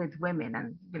 with women,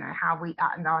 and how we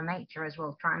act in our nature as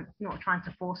well. Not trying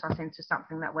to force us into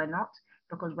something that we're not,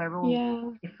 because we're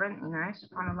all different,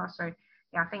 subhanAllah. So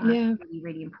yeah, I think that's really,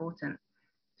 really important.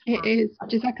 It is.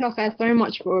 Jazakallah khair so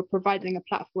much for providing a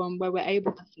platform where we're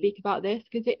able to speak about this,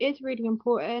 because it is really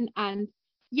important. And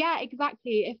yeah,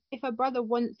 exactly. If a brother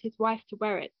wants his wife to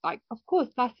wear it, like, of course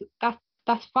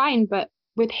that's fine, but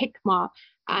with hikmah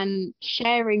and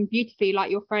sharing beautifully, like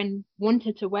your friend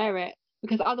wanted to wear it,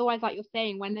 because otherwise, like you're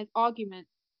saying, when there's arguments,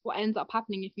 what ends up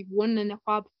happening, if you've worn the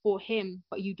niqab for him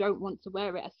but you don't want to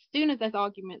wear it, as soon as there's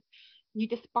arguments, you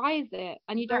despise it,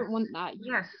 and you don't want that.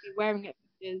 You want to be wearing it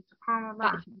because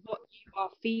that's what you are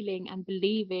feeling and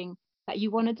believing that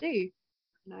you want to do,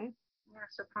 Yeah,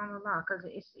 subhanAllah, because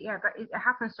but it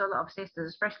happens to a lot of sisters,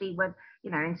 especially when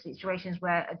in situations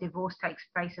where a divorce takes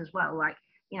place as well. Like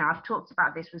I've talked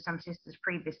about this with some sisters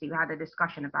previously. We had a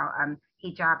discussion about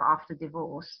hijab after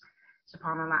divorce,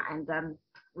 subhanAllah, and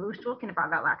we were talking about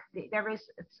that. Like there is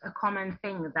a common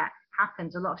thing that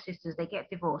happens. A lot of sisters, they get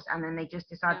divorced and then they just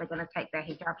decide they're going to take their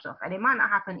hijabs off, and it might not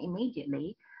happen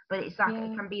immediately, but it's like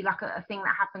it can be like a thing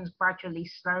that happens gradually,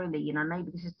 slowly.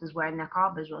 Maybe the sister's wearing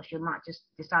niqab as well. She might just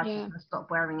decide she's going to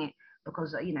stop wearing it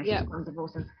because she's gotten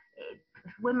divorced. And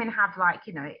women have like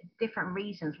different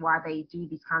reasons why they do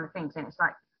these kind of things, and it's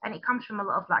like, and it comes from a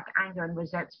lot of like anger and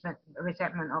resentment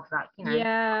of like the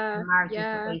marriages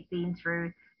that they've been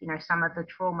through, some of the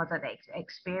trauma that they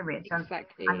experience.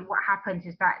 And what happens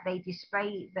is that they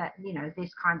display that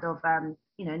this kind of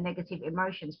negative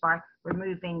emotions by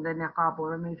removing the niqab or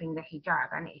removing the hijab,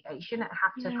 and it shouldn't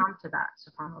have to come to that,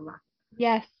 subhanAllah.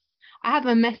 Yes, I have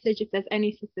a message if there's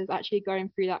any sisters actually going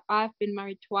through that. I've been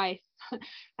married twice.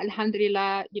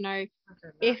 Alhamdulillah,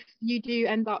 if you do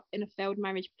end up in a failed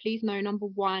marriage, please know, number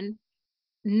one,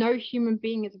 no human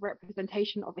being is a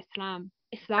representation of Islam.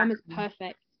 Islam is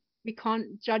perfect. We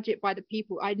can't judge it by the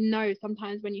people. I know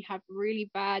sometimes when you have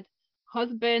really bad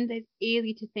husbands, it's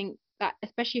easy to think that,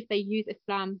 especially if they use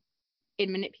Islam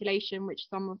in manipulation, which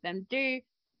some of them do,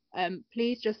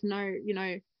 please just know,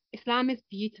 Islam is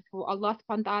beautiful. Allah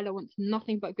subhanahu wa ta'ala wants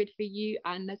nothing but good for you,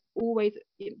 and there's always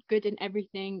good in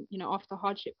everything. After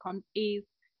hardship comes ease.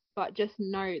 But just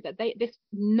know that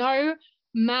no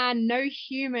man, no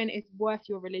human is worth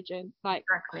your religion. Like,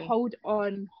 hold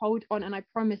on, and I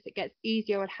promise it gets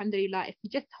easier, alhamdulillah. If you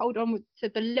just hold on to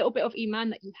the little bit of iman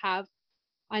that you have.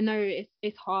 I know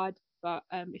it's hard, but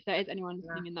if there is anyone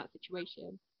listening in that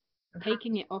situation,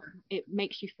 taking it off, it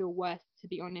makes you feel worse, to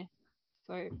be honest.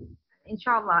 So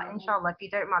inshallah, if you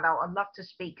don't mind, I'd love to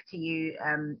speak to you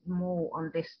more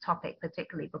on this topic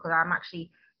particularly, because I'm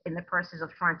actually in the process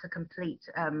of trying to complete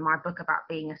my book about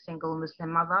being a single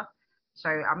Muslim mother. So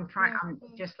I'm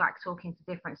just like talking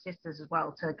to different sisters as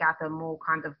well to gather more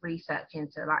kind of research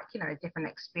into like different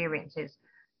experiences,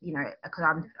 because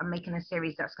I'm making a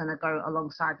series that's going to go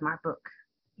alongside my book,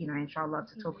 inshallah,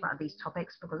 to talk about these Amazing.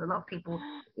 topics, because a lot of people,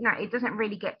 it doesn't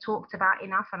really get talked about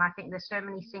enough. And I think there's so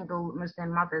many single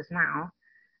Muslim mothers now.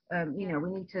 Yeah, We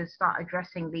need to start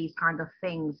addressing these kind of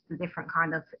things, the different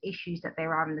kind of issues that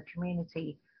there are in the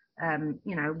community, with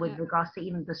yeah, regards to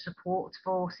even the support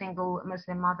for single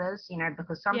Muslim mothers,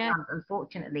 because yeah, sometimes,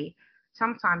 unfortunately,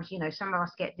 sometimes, some of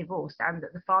us get divorced and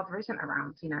the father isn't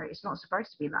around. It's not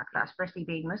supposed to be like yeah, that, especially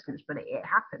being Muslims, but it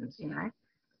happens, yeah.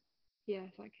 Yeah,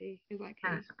 exactly, Yeah,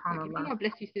 exactly, exactly. But subhanAllah. God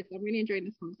bless you, sis. I'm really enjoying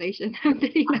this conversation.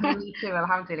 Alhamdulillah. Me too,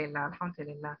 alhamdulillah,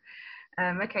 alhamdulillah.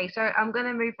 Okay, so I'm going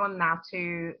to move on now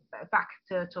to back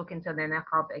to talking to the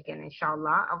niqab again,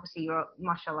 inshallah. Obviously, you're,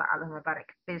 mashallah, Allah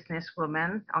Mubarak,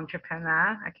 businesswoman,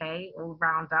 entrepreneur, okay, all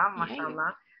rounder, Yeah, yeah.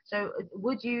 mashallah. So,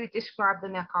 would you describe the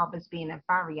niqab as being a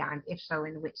barrier, and if so,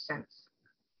 in which sense?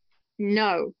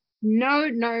 No, no,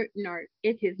 no, no.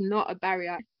 It is not a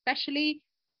barrier, especially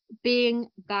being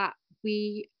that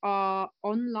we are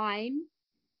online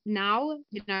now.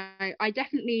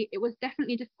 It was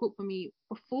definitely difficult for me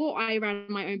before I ran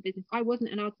my own business. I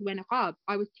wasn't allowed to wear niqab.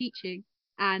 I was teaching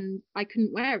and I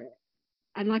couldn't wear it.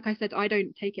 And like I said, I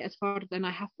don't take it as far as, then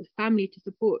I have the family to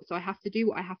support, so I have to do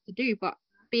what I have to do. But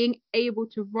being able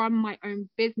to run my own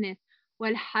business,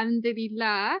 well,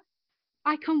 alhamdulillah,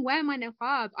 I can wear my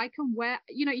niqab. I can wear,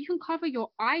 you can cover your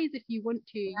eyes if you want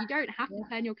to. You don't have to Yeah,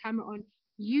 turn your camera on.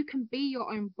 You can be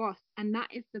your own boss. And that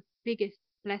is the biggest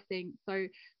blessing. So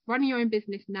running your own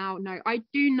business now, no, I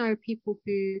do know people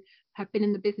who have been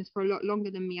in the business for a lot longer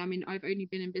than me. I mean, I've only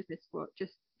been in business for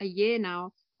just a year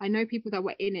now. I know people that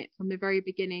were in it from the very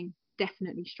beginning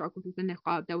definitely struggled with the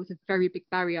niqab. There was a very big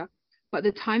barrier. But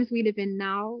the times we live in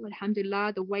now,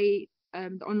 alhamdulillah, the way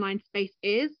the online space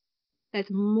is, there's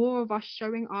more of us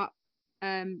showing up,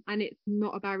 and it's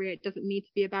not a barrier. It doesn't need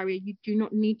to be a barrier. You do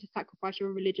not need to sacrifice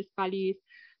your religious values.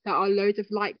 There are loads of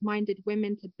like-minded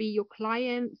women to be your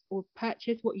clients or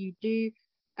purchase what you do.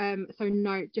 So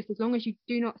no, just as long as you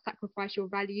do not sacrifice your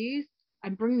values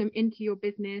and bring them into your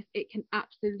business, it can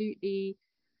absolutely,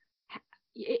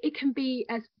 it can be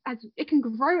as it can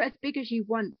grow as big as you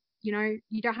want. You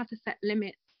don't have to set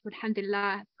limits.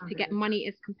 Alhamdulillah, to get alhamdulillah. money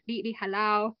is completely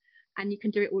halal, and you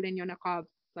can do it all in your niqab.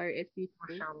 So it's beautiful,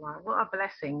 MashaAllah, what a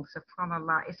blessing,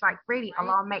 subhanAllah. It's like really right?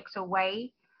 Allah makes a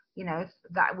way,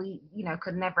 that we,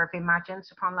 could never have imagined,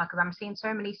 subhanAllah, because I'm seeing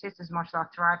so many sisters, mashallah,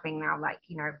 thriving now, like,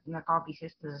 Naqabi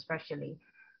sisters especially,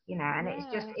 and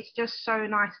Yeah, it's just so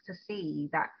nice to see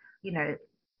that, you know,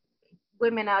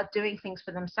 women are doing things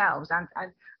for themselves. And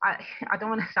I, I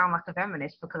don't want to sound like a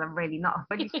feminist, because I'm really not.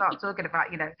 When you start talking about,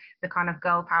 the kind of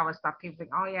girl power stuff, people think,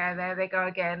 oh yeah, there they go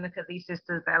again. Look at these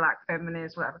sisters, they're like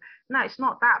feminists, whatever. No, it's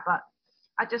not that. But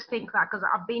I just think that because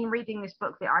I've been reading this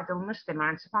book, The Ideal Muslim,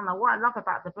 and subhanAllah, what I love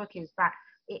about the book is that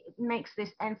it makes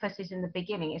this emphasis in the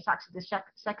beginning. It's actually the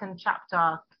second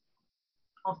chapter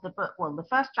of the book. Well, the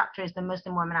first chapter is the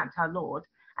Muslim woman and her Lord,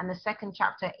 and the second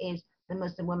chapter is the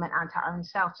Muslim woman and her own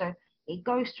self. So it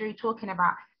goes through talking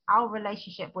about our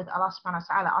relationship with Allah subhanahu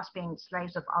wa ta'ala, us being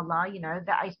slaves of Allah,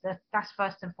 that's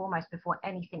first and foremost before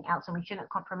anything else, and we shouldn't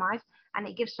compromise. And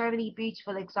it gives so many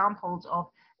beautiful examples of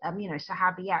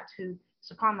sahabiyat who,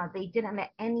 subhanAllah, they didn't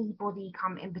let anybody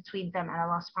come in between them and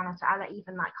Allah subhanahu wa ta'ala,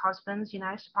 even like husbands,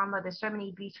 subhanAllah, there's so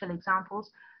many beautiful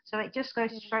examples. So it just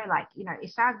goes yeah, to show, like,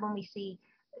 it's sad when we see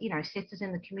sisters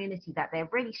in the community that they're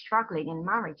really struggling in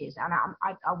marriages. And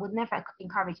I would never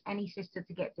encourage any sister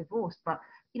to get divorced, but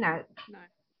you know no,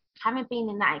 having been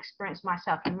in that experience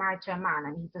myself, and married to a man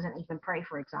and he doesn't even pray,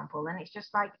 for example, and it's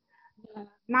just like yeah,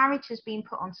 marriage has been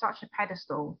put on such a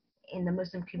pedestal in the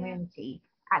Muslim yeah, community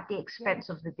at the yeah, expense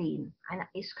of the deen, and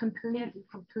it's yeah,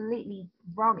 completely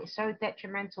wrong. It's so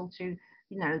detrimental to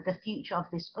the future of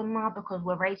this ummah, because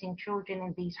we're raising children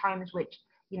in these homes which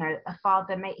a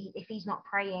father may, if he's not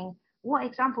praying, what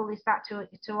example is that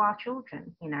to our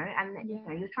children? And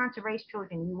yeah, you're trying to raise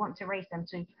children, you want to raise them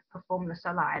to perform the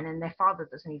salah, and then their father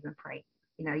doesn't even pray.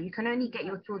 You can only get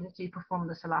your exactly. children to perform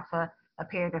the salah for a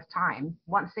period of time.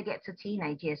 Once they get to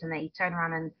teenage years and they turn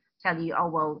around and tell you, oh,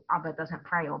 well, Abba doesn't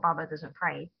pray or Baba doesn't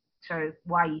pray, so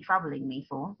why are you troubling me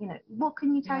for? What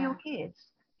can you tell your Yeah, kids?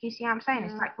 Do you see what I'm saying?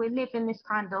 It's yeah, like we live in this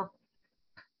kind of,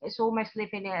 it's almost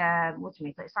living, what do you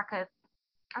mean? It's like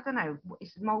I don't know,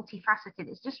 it's multifaceted.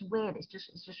 It's just weird. It's just,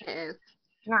 it is.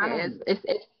 you know It what I is. mean?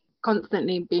 It's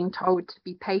constantly being told to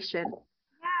be patient.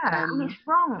 Yeah, I mean, Um, it's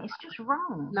wrong. It's just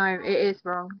wrong. no, it is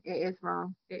wrong. It is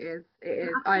wrong. It is. It And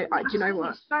is. I've Do you know seen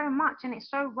what? it so much, and it's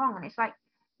so wrong. And it's like,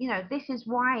 this is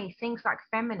why things like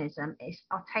feminism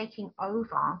are taking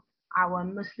over our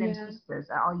Muslim Yeah, sisters,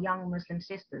 our young Muslim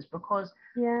sisters, because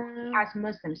we yeah, as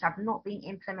Muslims have not been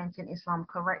implementing Islam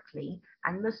correctly,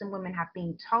 and Muslim women have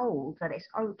been told that it's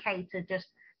okay to just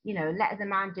let the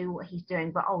man do what he's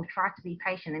doing, but try to be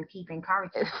patient and keep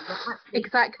encouraging him. You're actually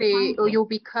Exactly, or you'll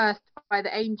be cursed by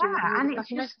the angels and yeah, all and this it's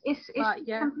stuff, just it's but just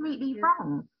yeah, completely yeah,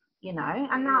 wrong,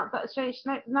 and it now is. so it's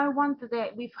no wonder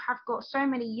that we have got so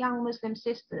many young Muslim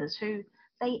sisters who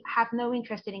they have no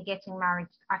interest in getting married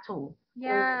at all,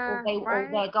 Yeah, or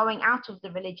right. they're going out of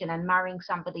the religion and marrying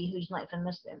somebody who's not even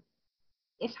Muslim.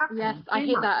 It's Yes, happening I too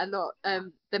hear much. that a lot.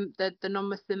 The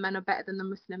non-Muslim men are better than the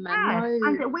Muslim men. Yeah,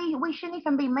 No. and we shouldn't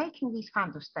even be making these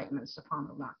kinds of statements,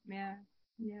 subhanallah. Yeah,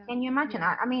 yeah, Can you imagine?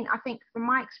 yeah. I mean, I think from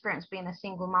my experience being a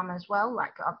single mum as well,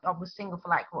 like I was single for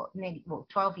like nearly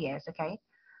 12 years, okay?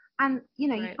 And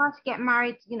you Right. try to get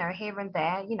married, here and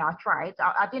there. I tried.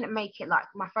 I didn't make it like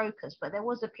my focus, but there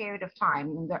was a period of time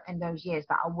in those years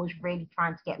that I was really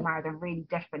trying to get married and really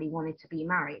desperately wanted to be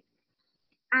married.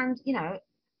 And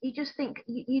you just think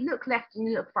you look left and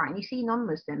you look right, and you see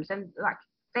non-Muslims, and like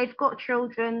they've got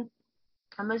children.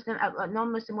 A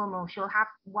non-Muslim woman, she'll have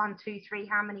one, two, three,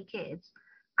 how many kids,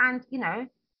 and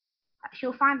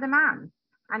she'll find the man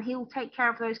and he'll take care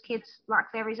of those kids like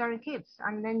they're his own kids,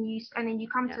 and then you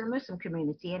come Yeah. to the Muslim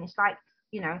community and it's like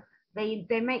you know they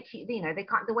make they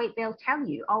can't the way they'll tell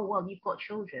you, oh well, you've got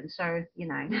children, so you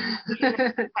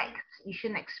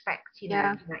shouldn't expect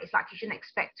Yeah. it's like you shouldn't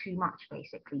expect too much,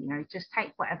 basically. Just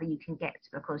take whatever you can get,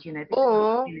 because this is the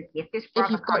Or community. If this if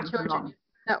brother you've got comes children, along, you have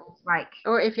to settle. it's like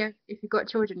Or if you've got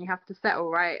children, you have to settle,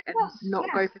 right? And yes, not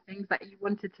yes. go for things that you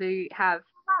wanted to have.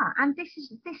 And this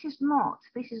is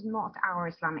not our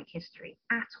Islamic history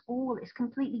at all. It's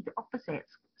completely the opposite.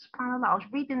 SubhanAllah. I was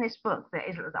reading this book that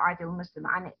is the Ideal Muslim,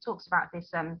 and it talks about this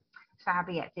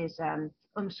Sahabiyat, this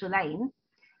Sulaim.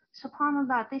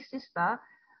 SubhanAllah, this sister,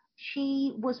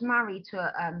 she was married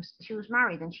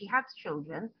and she had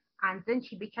children, and then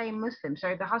she became Muslim.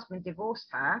 So the husband divorced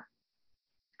her,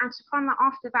 and subhanAllah,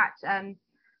 after that,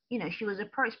 she was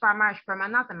approached by marriage from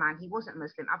another man. He wasn't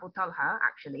Muslim, Abu Talha,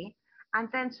 actually. And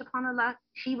then, subhanAllah,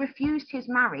 she refused his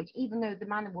marriage, even though the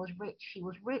man was rich. He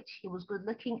was good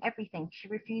looking, everything. She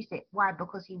refused it. Why?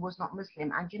 Because he was not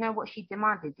Muslim. And you know what she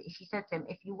demanded? She said to him,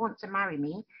 if you want to marry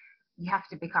me, you have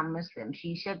to become Muslim.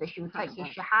 She said that she would take his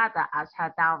shahada as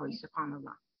her dowry,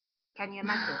 subhanAllah. Can you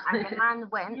imagine? And the man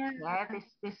went, Yeah. yeah,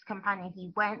 this companion,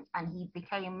 he went and he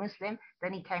became Muslim.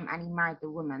 Then he came and he married the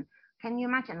woman. Can you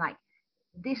imagine? Like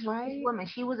this Right. woman,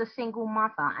 she was a single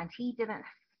mother, and he didn't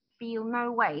feel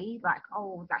no way, like,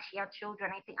 oh, that she had children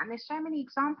or anything. And there's so many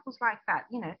examples like that.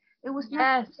 It was never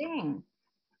Yes. a thing.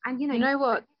 And You know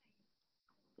what?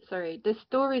 Sorry, the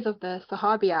stories of the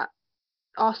Sahabiyat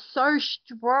are so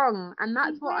strong, and they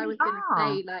that's what I really was gonna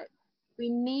are. say. Like, we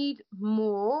need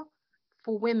more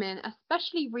for women,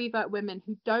 especially revert women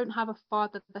who don't have a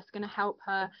father that's gonna help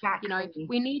her. Exactly.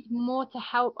 We need more to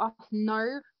help us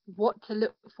know what to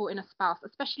look for in a spouse,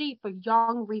 especially for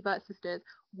young revert sisters.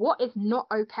 What is not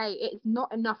okay? It's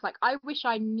not enough. Like, I wish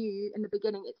I knew in the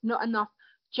beginning, it's not enough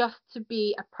just to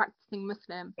be a practicing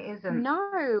Muslim. It isn't.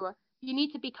 No, you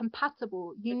need to be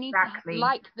compatible. You need to Exactly.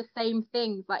 like the same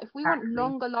things. Like, if we want Exactly.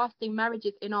 longer lasting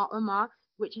marriages in our ummah,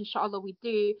 which inshallah we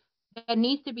do, there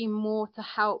needs to be more to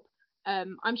help.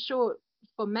 I'm sure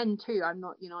for men too. I'm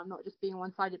not just being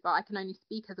one sided, but I can only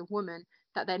speak as a woman,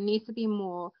 that there needs to be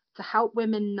more to help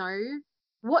women know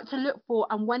what to look for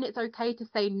and when it's okay to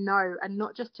say no, and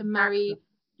not just to Exactly. marry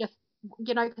just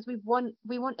because we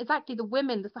want exactly the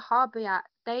women, the Sahabiyat,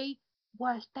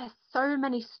 there's so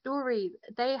many stories.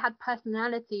 They had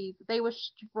personalities, they were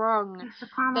strong, they,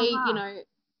 Subhanallah.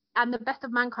 and the best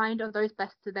of mankind are those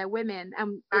best to their women.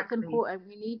 And it's Exactly. important.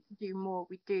 We need to do more.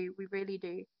 We really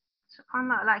do.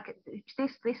 SubhanAllah, like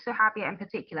this Sahabia in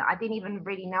particular, I didn't even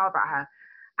really know about her,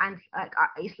 and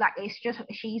it's just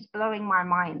she's blowing my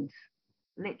mind.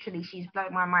 Literally, she's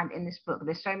blowing my mind in this book.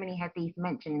 There's so many hadith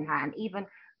mentioning her, and even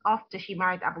after she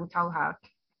married Abu Talha,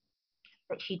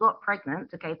 that she got pregnant.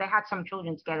 Okay, they had some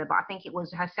children together, but I think it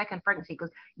was her second pregnancy,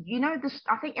 because this.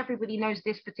 I think everybody knows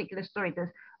this particular story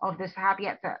of the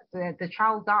Sahabiyat, that the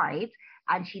child died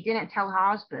and she didn't tell her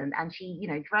husband, and she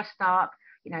dressed up,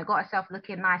 got herself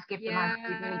looking nice, gave the man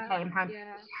food when he Yeah, came home.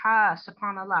 yeah, It's her,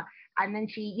 subhanallah. And then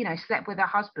she slept with her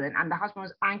husband, and the husband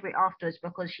was angry afterwards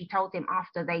because she told him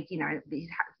after they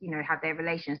had their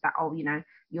relations that, oh,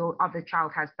 your other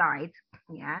child has died.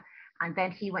 Yeah. And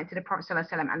then he went to the Prophet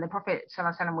ﷺ, and the Prophet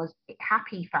ﷺ was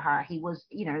happy for her. He was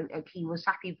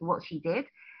happy for what she did.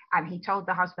 And he told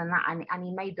the husband that, and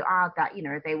he made dua that,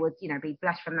 they would, be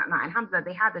blessed from that night. And alhamdulillah,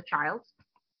 they had a child.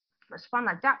 But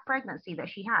subhanAllah, that pregnancy that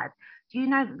she had, do you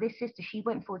know that this sister, she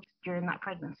went for during that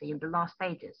pregnancy in the last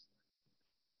stages?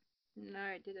 no,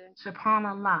 it didn't.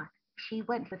 Subhanallah. she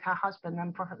went with her husband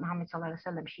and Prophet Muhammad sallallahu alaihi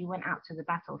wasallam. She went out to the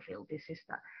battlefield. This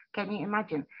sister, can you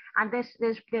imagine? And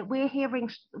we're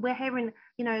hearing,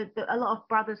 you know, a lot of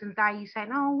brothers and dayis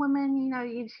saying, oh, women, you know,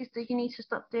 you sisters, you need to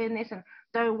stop doing this and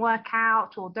don't work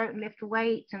out or don't lift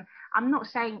weights. And I'm not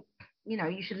saying, you know,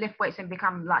 you should lift weights and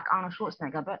become like Arnold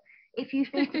Schwarzenegger, but if you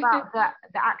think about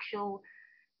the actual,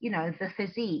 you know, the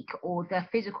physique or the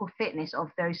physical fitness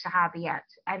of those sahabiyat.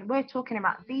 And we're talking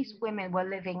about these women were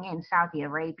living in Saudi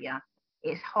Arabia.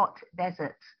 It's hot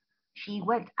desert. She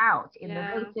went out in the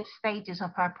later stages of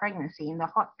her pregnancy in the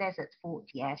hot desert for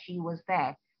years. She was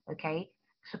there, okay?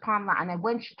 SubhanAllah. And then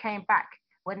when she came back,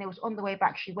 when it was on the way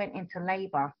back, she went into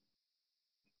labor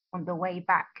on the way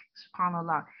back,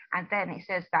 subhanallah. And then it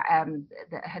says that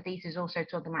the hadith is also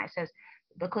talking about, it says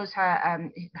because her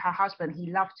husband, he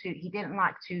didn't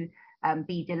like to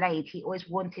be delayed. He always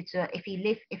wanted to, if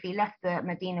he left the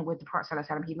Medina with the Prophet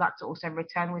ﷺ, he'd like to also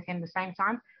return with him the same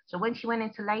time. So when she went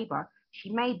into labor, she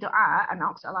made dua and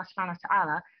asked Allah subhanahu wa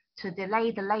ta'ala to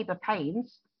delay the labor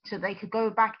pains so they could go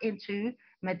back into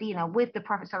Medina with the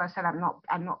Prophet ﷺ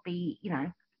not be, you know,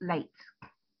 late.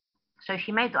 So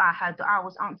she made dua, her dua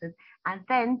was answered, and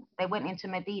then they went into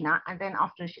Medina, and then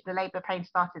after the labor pain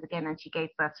started again, and she gave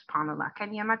birth, subhanAllah.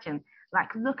 Can you imagine?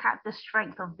 Like, look at the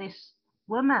strength of this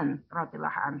woman,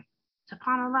 radiallahu anha.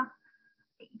 SubhanAllah.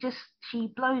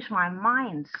 She blows my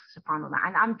mind, subhanAllah.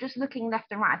 And I'm just looking left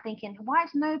and right, thinking, why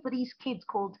is nobody's kids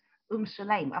called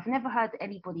Sulaim? I've never heard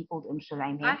anybody called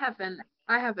Sulaim here.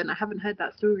 I haven't heard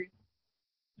that story.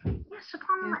 Yes,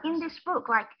 subhanAllah, in this book,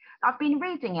 like I've been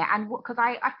reading it, and because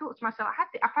I thought to myself,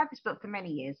 I've had this book for many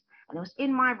years, and it was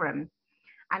in my room,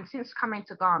 and since coming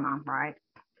to Ghana, right,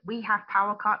 we have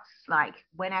power cuts like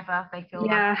whenever they feel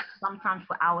like, sometimes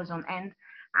for hours on end.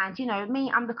 And you know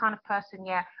me, I'm the kind of person,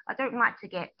 I don't like to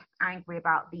get angry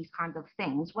about these kind of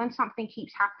things. When something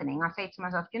keeps happening, I say to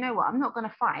myself, you know what, I'm not going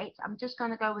to fight, I'm just going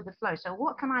to go with the flow. So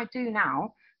what can I do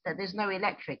now that there's no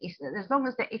electric? As long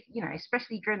as if you know,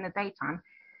 especially during the daytime,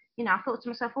 you know, I thought to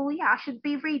myself, oh yeah, I should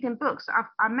be reading books.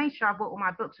 I made sure I brought all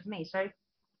my books with me. So I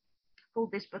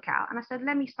pulled this book out and I said,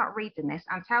 let me start reading this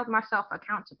and held myself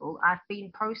accountable. I've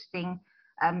been posting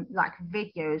like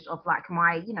videos of like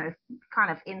my, you know,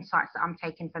 kind of insights that I'm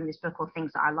taking from this book or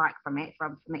things that I like from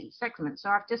each segment. So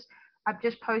I've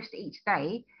just posted each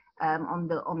day on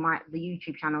the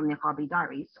YouTube channel, Niqabi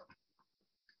Diaries.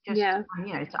 You know,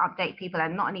 to update people.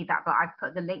 And not only that, but I've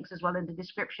put the links as well in the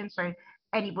description, so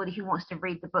anybody who wants to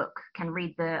read the book can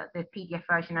read the PDF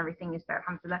version. Everything is there,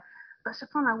 alhamdulillah. But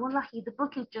subhanAllah, wallahi, the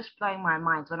book is just blowing my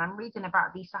mind. When I'm reading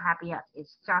about these sahabiyat,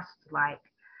 it's just like,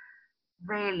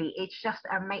 really, it's just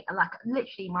like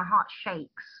literally my heart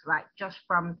shakes, like just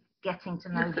from getting to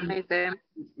know these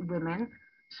women.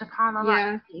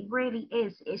 SubhanAllah, it really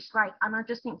is. It's like, and I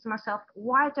just think to myself,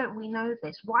 why don't we know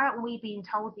this? Why aren't we being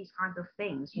told these kinds of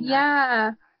things? You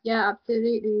know? Yeah,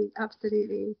 absolutely.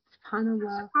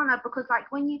 SubhanAllah. Because like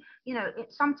when you know,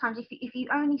 sometimes if you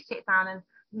only sit down and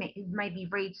maybe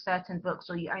read certain books,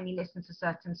 or you only listen to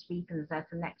certain speakers and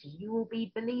certain lectures, you will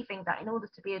be believing that in order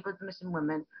to be a good Muslim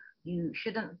woman, you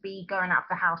shouldn't be going out of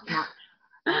the house much.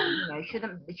 You know,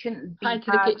 shouldn't be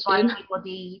heard by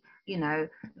anybody. You know,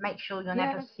 make sure you're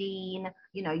never seen.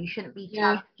 You know, you shouldn't be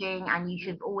challenging, and you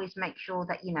should always make sure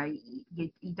that you know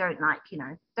you don't, like, you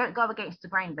know, don't go against the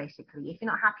grain. Basically, if you're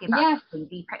not happy about something,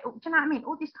 do you know what I mean?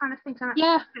 All these kind of things. And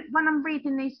when I'm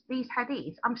reading these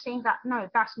hadiths, I'm seeing that no,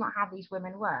 that's not how these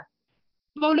women were.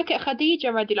 Well, look at Khadija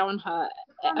radiallahu anha,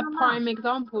 a prime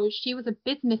example. She was a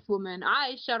businesswoman.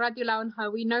 Aisha radiallahu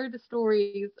anha, we know the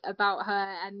stories about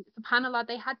her, and subhanAllah,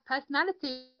 they had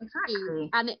personality. Exactly.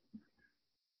 And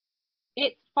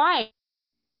it's fine.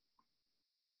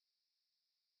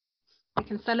 We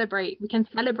can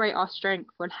celebrate our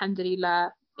strength,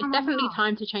 alhamdulillah. It's definitely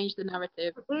time to change the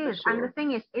narrative. It is. Sure. And the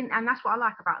thing is, and that's what I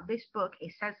like about this book,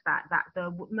 it says that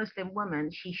the Muslim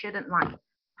woman, she shouldn't like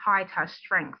hide her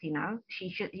strength, you know. She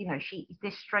should, you know,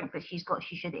 this strength that she's got,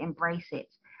 she should embrace it.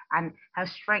 And her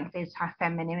strength is her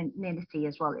femininity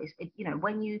as well. You know,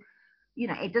 when you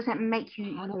know, it doesn't make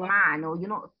you a man, or you're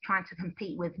not trying to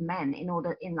compete with men in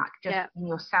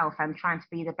yourself and trying to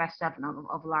be the best servant of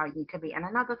Allah you could be. And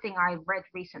another thing I read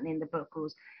recently in the book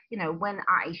was, you know, when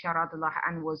Aisha radiallahu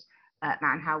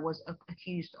anha was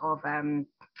accused of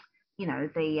you know,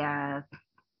 the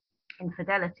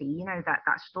infidelity, you know,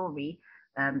 that story,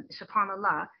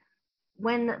 subhanallah,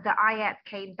 when the ayat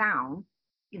came down,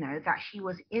 you know, that she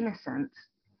was innocent,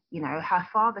 you know, her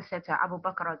father said to Abu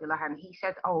Bakr radiallahu anhu, he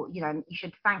said, oh, you know, you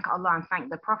should thank Allah and thank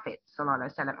the Prophet sallallahu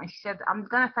alaihi wasallam. And she said, I'm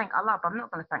going to thank Allah, but I'm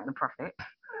not going to thank the Prophet.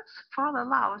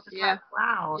 SubhanAllah, I was just like,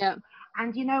 wow.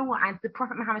 And you know what? And the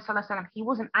Prophet Muhammad Sallallahu Alaihi Wasallam, he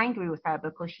wasn't angry with her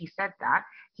because she said that.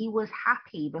 He was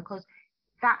happy because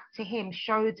that to him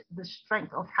showed the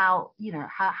strength of how,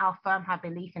 how firm her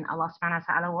belief in Allah subhanahu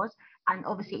wa ta'ala was. And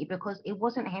obviously because it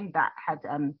wasn't him that had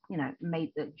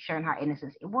shown her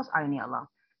innocence, it was only Allah.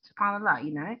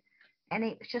 SubhanAllah. And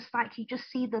it's just like you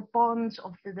just see the bonds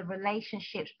of the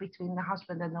relationships between the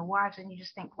husband and the wives, and you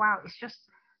just think, wow, it's just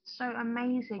so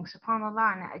amazing,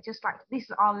 SubhanAllah. And it just like this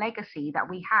is our legacy that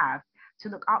we have to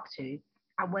look up to,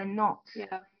 and we're not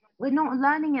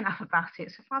learning enough about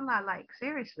it. SubhanAllah, like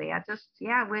seriously,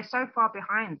 we're so far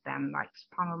behind them, like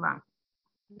SubhanAllah.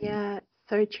 Yeah,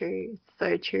 so true,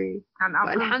 so true. And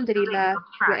But alhamdulillah,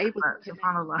 we're able to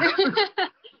SubhanAllah.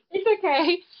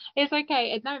 it's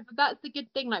okay. And no, but that's the good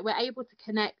thing. Like we're able to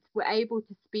connect, we're able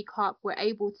to speak up, we're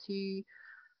able to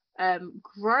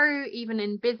grow even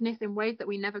in business in ways that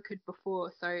we never could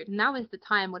before. So now is the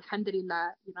time,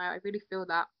 alhamdulillah. I really feel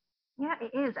that. Yeah,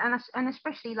 it is, and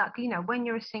especially like when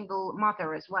you're a single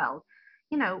mother as well,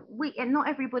 and not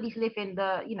everybody's living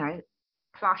the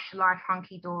plush life,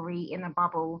 hunky dory in a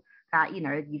bubble that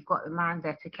you've got the man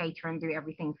there to cater and do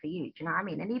everything for you. Do you know what I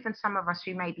mean? And even some of us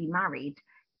who may be married,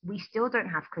 we still don't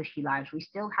have cushy lives. We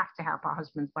still have to help our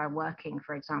husbands by working,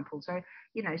 for example. So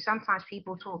sometimes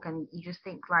people talk and you just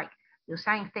think like you're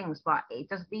saying things, but it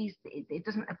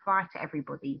doesn't apply to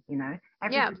everybody.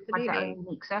 Everybody has their own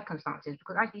unique circumstances,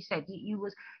 because as you said,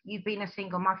 you've been a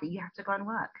single mother, you have to go and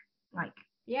work, like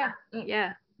exactly.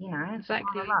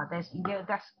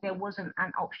 There wasn't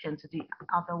an option to do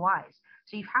otherwise,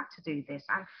 so you've had to do this,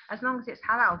 and as long as it's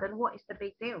halal, then what is the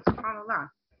big deal? SubhanAllah.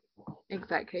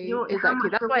 Exactly.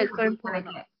 That's why it's so important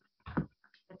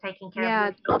for taking care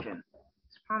of your children.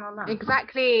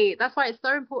 Exactly. That's why it's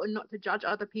so important not to judge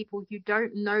other people. You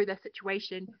don't know their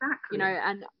situation. Exactly.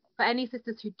 And for any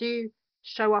sisters who do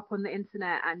show up on the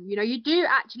internet, and you do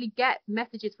actually get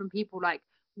messages from people like,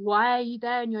 why are you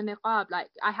there in your niqab? Like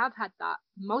I have had that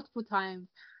multiple times,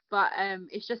 but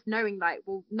it's just knowing like,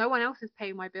 well, no one else is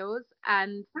paying my bills,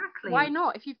 and why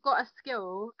not? If you've got a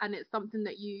skill and it's something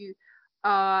that you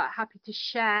are happy to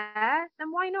share, then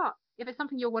why not? If it's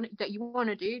something you want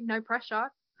to do, no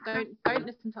pressure. Don't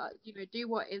listen to do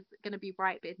what is going to be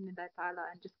right in their ta'ala,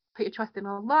 and just put your trust in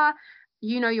Allah.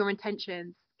 Your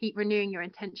intentions, keep renewing your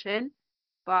intention,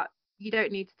 but you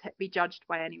don't need to be judged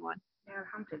by anyone. Yeah,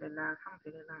 alhamdulillah.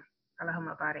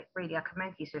 Allahumma barik. Really, I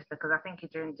commend you, sister, because I think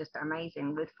you're doing just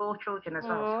amazing with 4 children as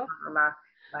well. SubhanAllah,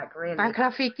 like really.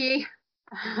 Barakallahu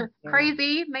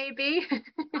Crazy, maybe.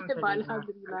 But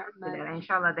alhamdulillah.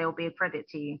 Inshallah, they will be a credit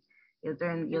to you. You're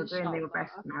doing your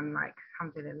best, man. Like,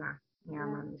 alhamdulillah. Yeah,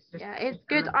 man. It's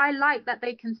good. I like that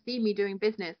they can see me doing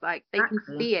business. Like they can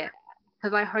see it,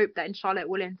 because I hope that inshallah it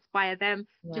will inspire them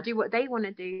to do what they want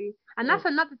to do. And that's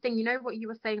another thing. What you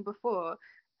were saying before.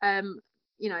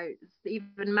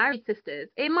 Even married sisters,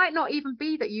 it might not even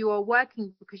be that you are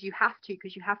working because you have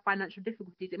financial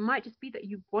difficulties. It might just be that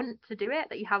you want to do it,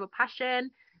 that you have a passion,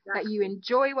 that you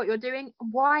enjoy what you're doing.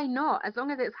 Why not? As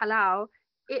long as it's halal,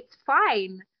 it's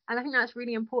fine. And I think that's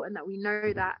really important, that we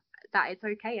know that it's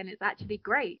okay and it's actually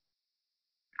great.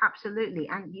 Absolutely.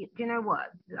 And you know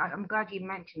what? I'm glad you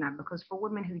mentioned that, because for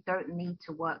women who don't need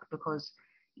to work because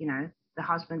the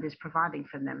husband is providing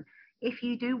for them, if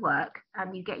you do work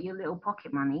and you get your little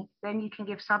pocket money, then you can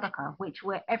give sadaqah,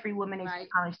 where every woman is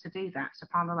encouraged to do that.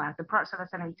 SubhanAllah. The Prophet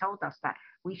ﷺ told us that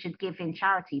we should give in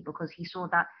charity, because he saw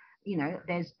that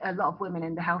there's a lot of women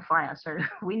in the hellfire, so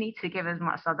we need to give as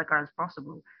much sadaqah as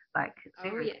possible. Like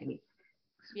seriously.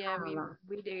 Yeah,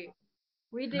 we do.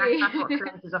 We do. That's what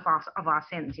cleanses of our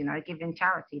sins, giving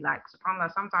charity. Like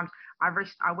SubhanAllah, sometimes I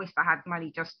wish I had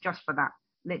money just for that,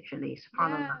 literally.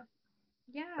 SubhanAllah.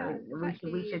 Yeah, so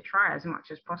exactly. we should try as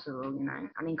much as possible, and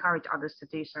encourage others to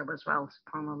do so as well.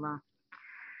 SubhanAllah.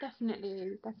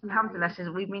 Definitely.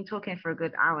 Alhamdulillah, we've been talking for a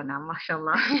good hour now,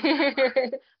 mashallah.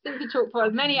 I think we talked for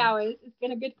many hours. It's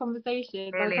been a good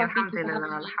conversation. Really,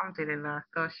 alhamdulillah.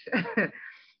 Gosh.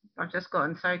 I've just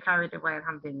gotten so carried away,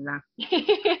 alhamdulillah.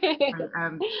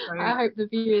 I hope the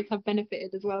viewers have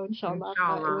benefited as well, inshallah.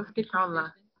 It was a good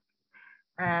inshallah.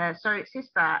 So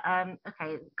sister,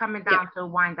 okay, coming down to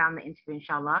wind down the interview,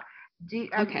 inshallah.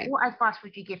 What advice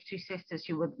would you give to sisters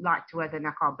who would like to wear the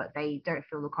niqab but they don't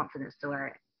feel the confidence to wear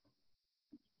it?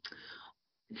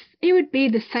 It would be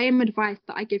the same advice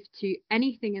that I give to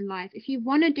anything in life. If you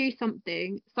want to do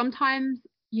something, sometimes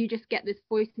you just get this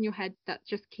voice in your head that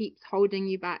just keeps holding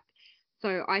you back.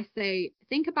 So I say,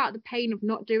 think about the pain of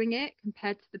not doing it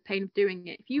compared to the pain of doing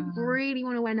it. If you really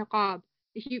want to wear niqab,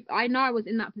 I know I was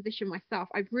in that position myself.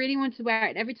 I really wanted to wear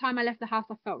it. Every time I left the house,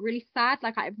 I felt really sad.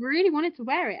 Like I really wanted to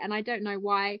wear it, and I don't know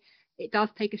why. It does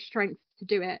take a strength to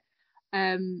do it.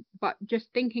 But just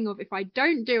thinking of, if I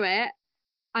don't do it,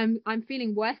 I'm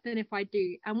feeling worse than if I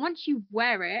do. And once you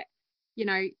wear it, you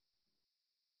know,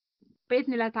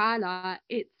 Bismillah ta'ala,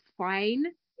 it's fine.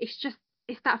 It's just,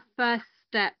 it's that first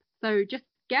step. So just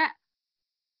get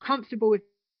comfortable with,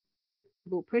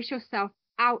 push yourself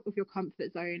out of your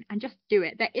comfort zone and just do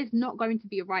it. There is not going to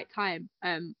be a right time.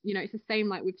 It's the same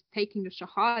like with taking the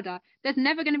shahada. There's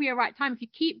never going to be a right time. If you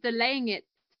keep delaying it,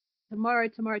 tomorrow,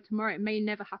 it may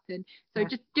never happen. So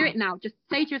just do it now. Just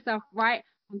say to yourself, right,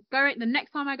 I'm going, the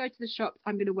next time I go to the shops,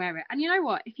 I'm going to wear it. And you know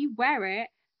what? If you wear it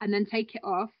and then take it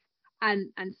off and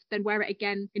then wear it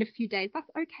again in a few days, that's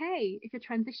okay. If you're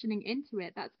transitioning into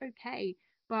it, that's okay.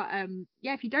 But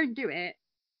if you don't do it,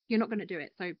 you're not going to do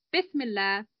it. So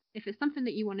Bismillah, if it's something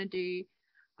that you want to do,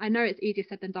 I know it's easier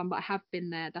said than done, but I have been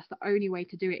there. That's the only way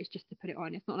to do it, is just to put it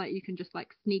on. It's not like you can just like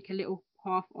sneak a little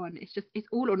half on. It's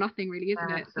all or nothing really,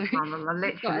 isn't it? So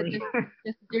literally.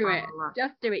 just do it.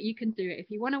 Just do it. You can do it. If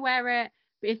you want to wear it,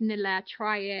 bismillah,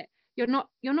 try it. You're not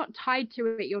tied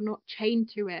to it. You're not chained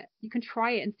to it. You can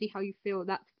try it and see how you feel.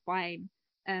 That's fine.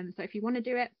 So if you want to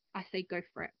do it, I say go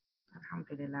for it.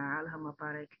 Alhamdulillah, Allah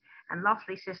Mubarak. And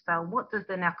lastly, sister, what does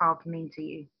the niqab mean to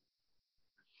you?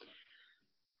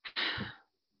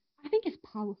 I think it's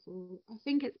powerful. I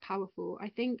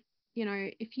think,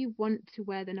 if you want to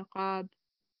wear the niqab,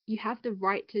 you have the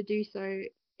right to do so.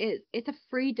 It's a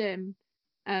freedom.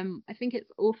 I think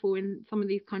it's awful in some of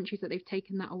these countries that they've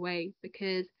taken that away,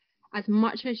 because as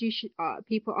much as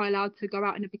people are allowed to go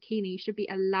out in a bikini, you should be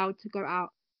allowed to go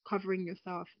out covering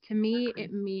yourself. To me,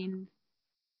 it means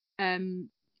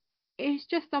it's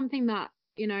just something that,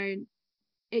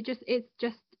 it's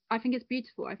just, I think it's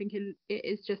beautiful. I think it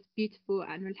is just beautiful,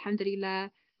 and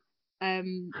alhamdulillah,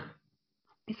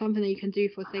 it's something that you can do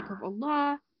for the sake of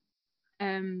Allah.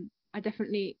 I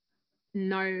definitely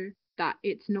know that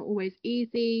it's not always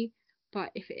easy,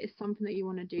 but if it is something that you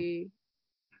want to do,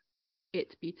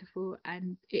 it's beautiful,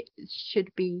 and it should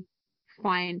be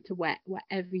fine to wear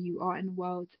wherever you are in the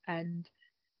world, and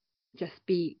just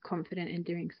be confident in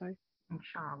doing so.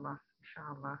 Inshallah.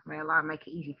 May Allah make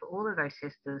it easy for all of those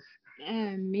sisters.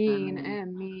 Ameen,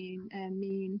 ameen,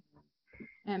 ameen,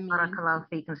 ameen. Barakallahu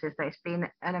feekum, sister. It's been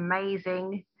an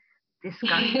amazing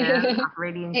discussion. I've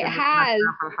really enjoyed it has.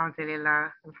 Myself.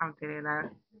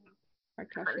 Alhamdulillah.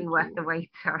 Definitely worth the wait.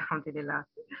 Alhamdulillah.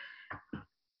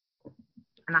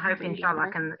 And I hope, inshallah, I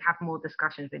can have more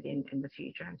discussions with you in the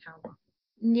future, inshallah.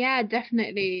 Yeah,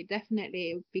 definitely.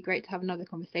 It would be great to have another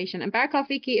conversation. And Barakallahu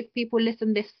Fiki, if people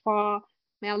listen this far,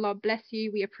 may Allah bless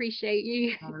you. We appreciate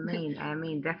you.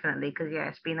 Ameen, definitely. Because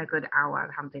it's been a good hour,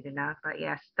 alhamdulillah. But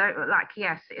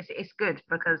it's good,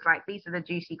 because these are the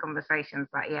juicy conversations.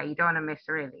 But you don't want to miss,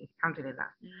 really.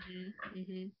 Alhamdulillah.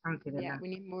 Alhamdulillah. Yeah, we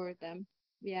need more of them.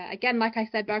 Yeah, again, like I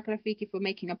said, Barakallahu Fiki for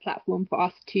making a platform for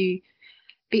us to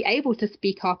be able to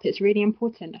speak up. It's really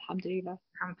important. Alhamdulillah.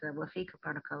 Alhamdulillah.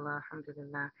 Barakallah.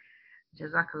 Alhamdulillah.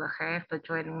 Jazakallah khair for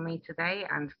joining me today,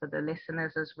 and for the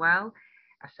listeners as well.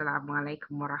 Assalamu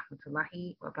alaikum wa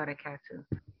rahmatullahi wa barakatuh.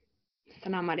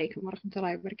 Assalamu alaikum wa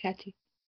rahmatullahi wa barakatuh.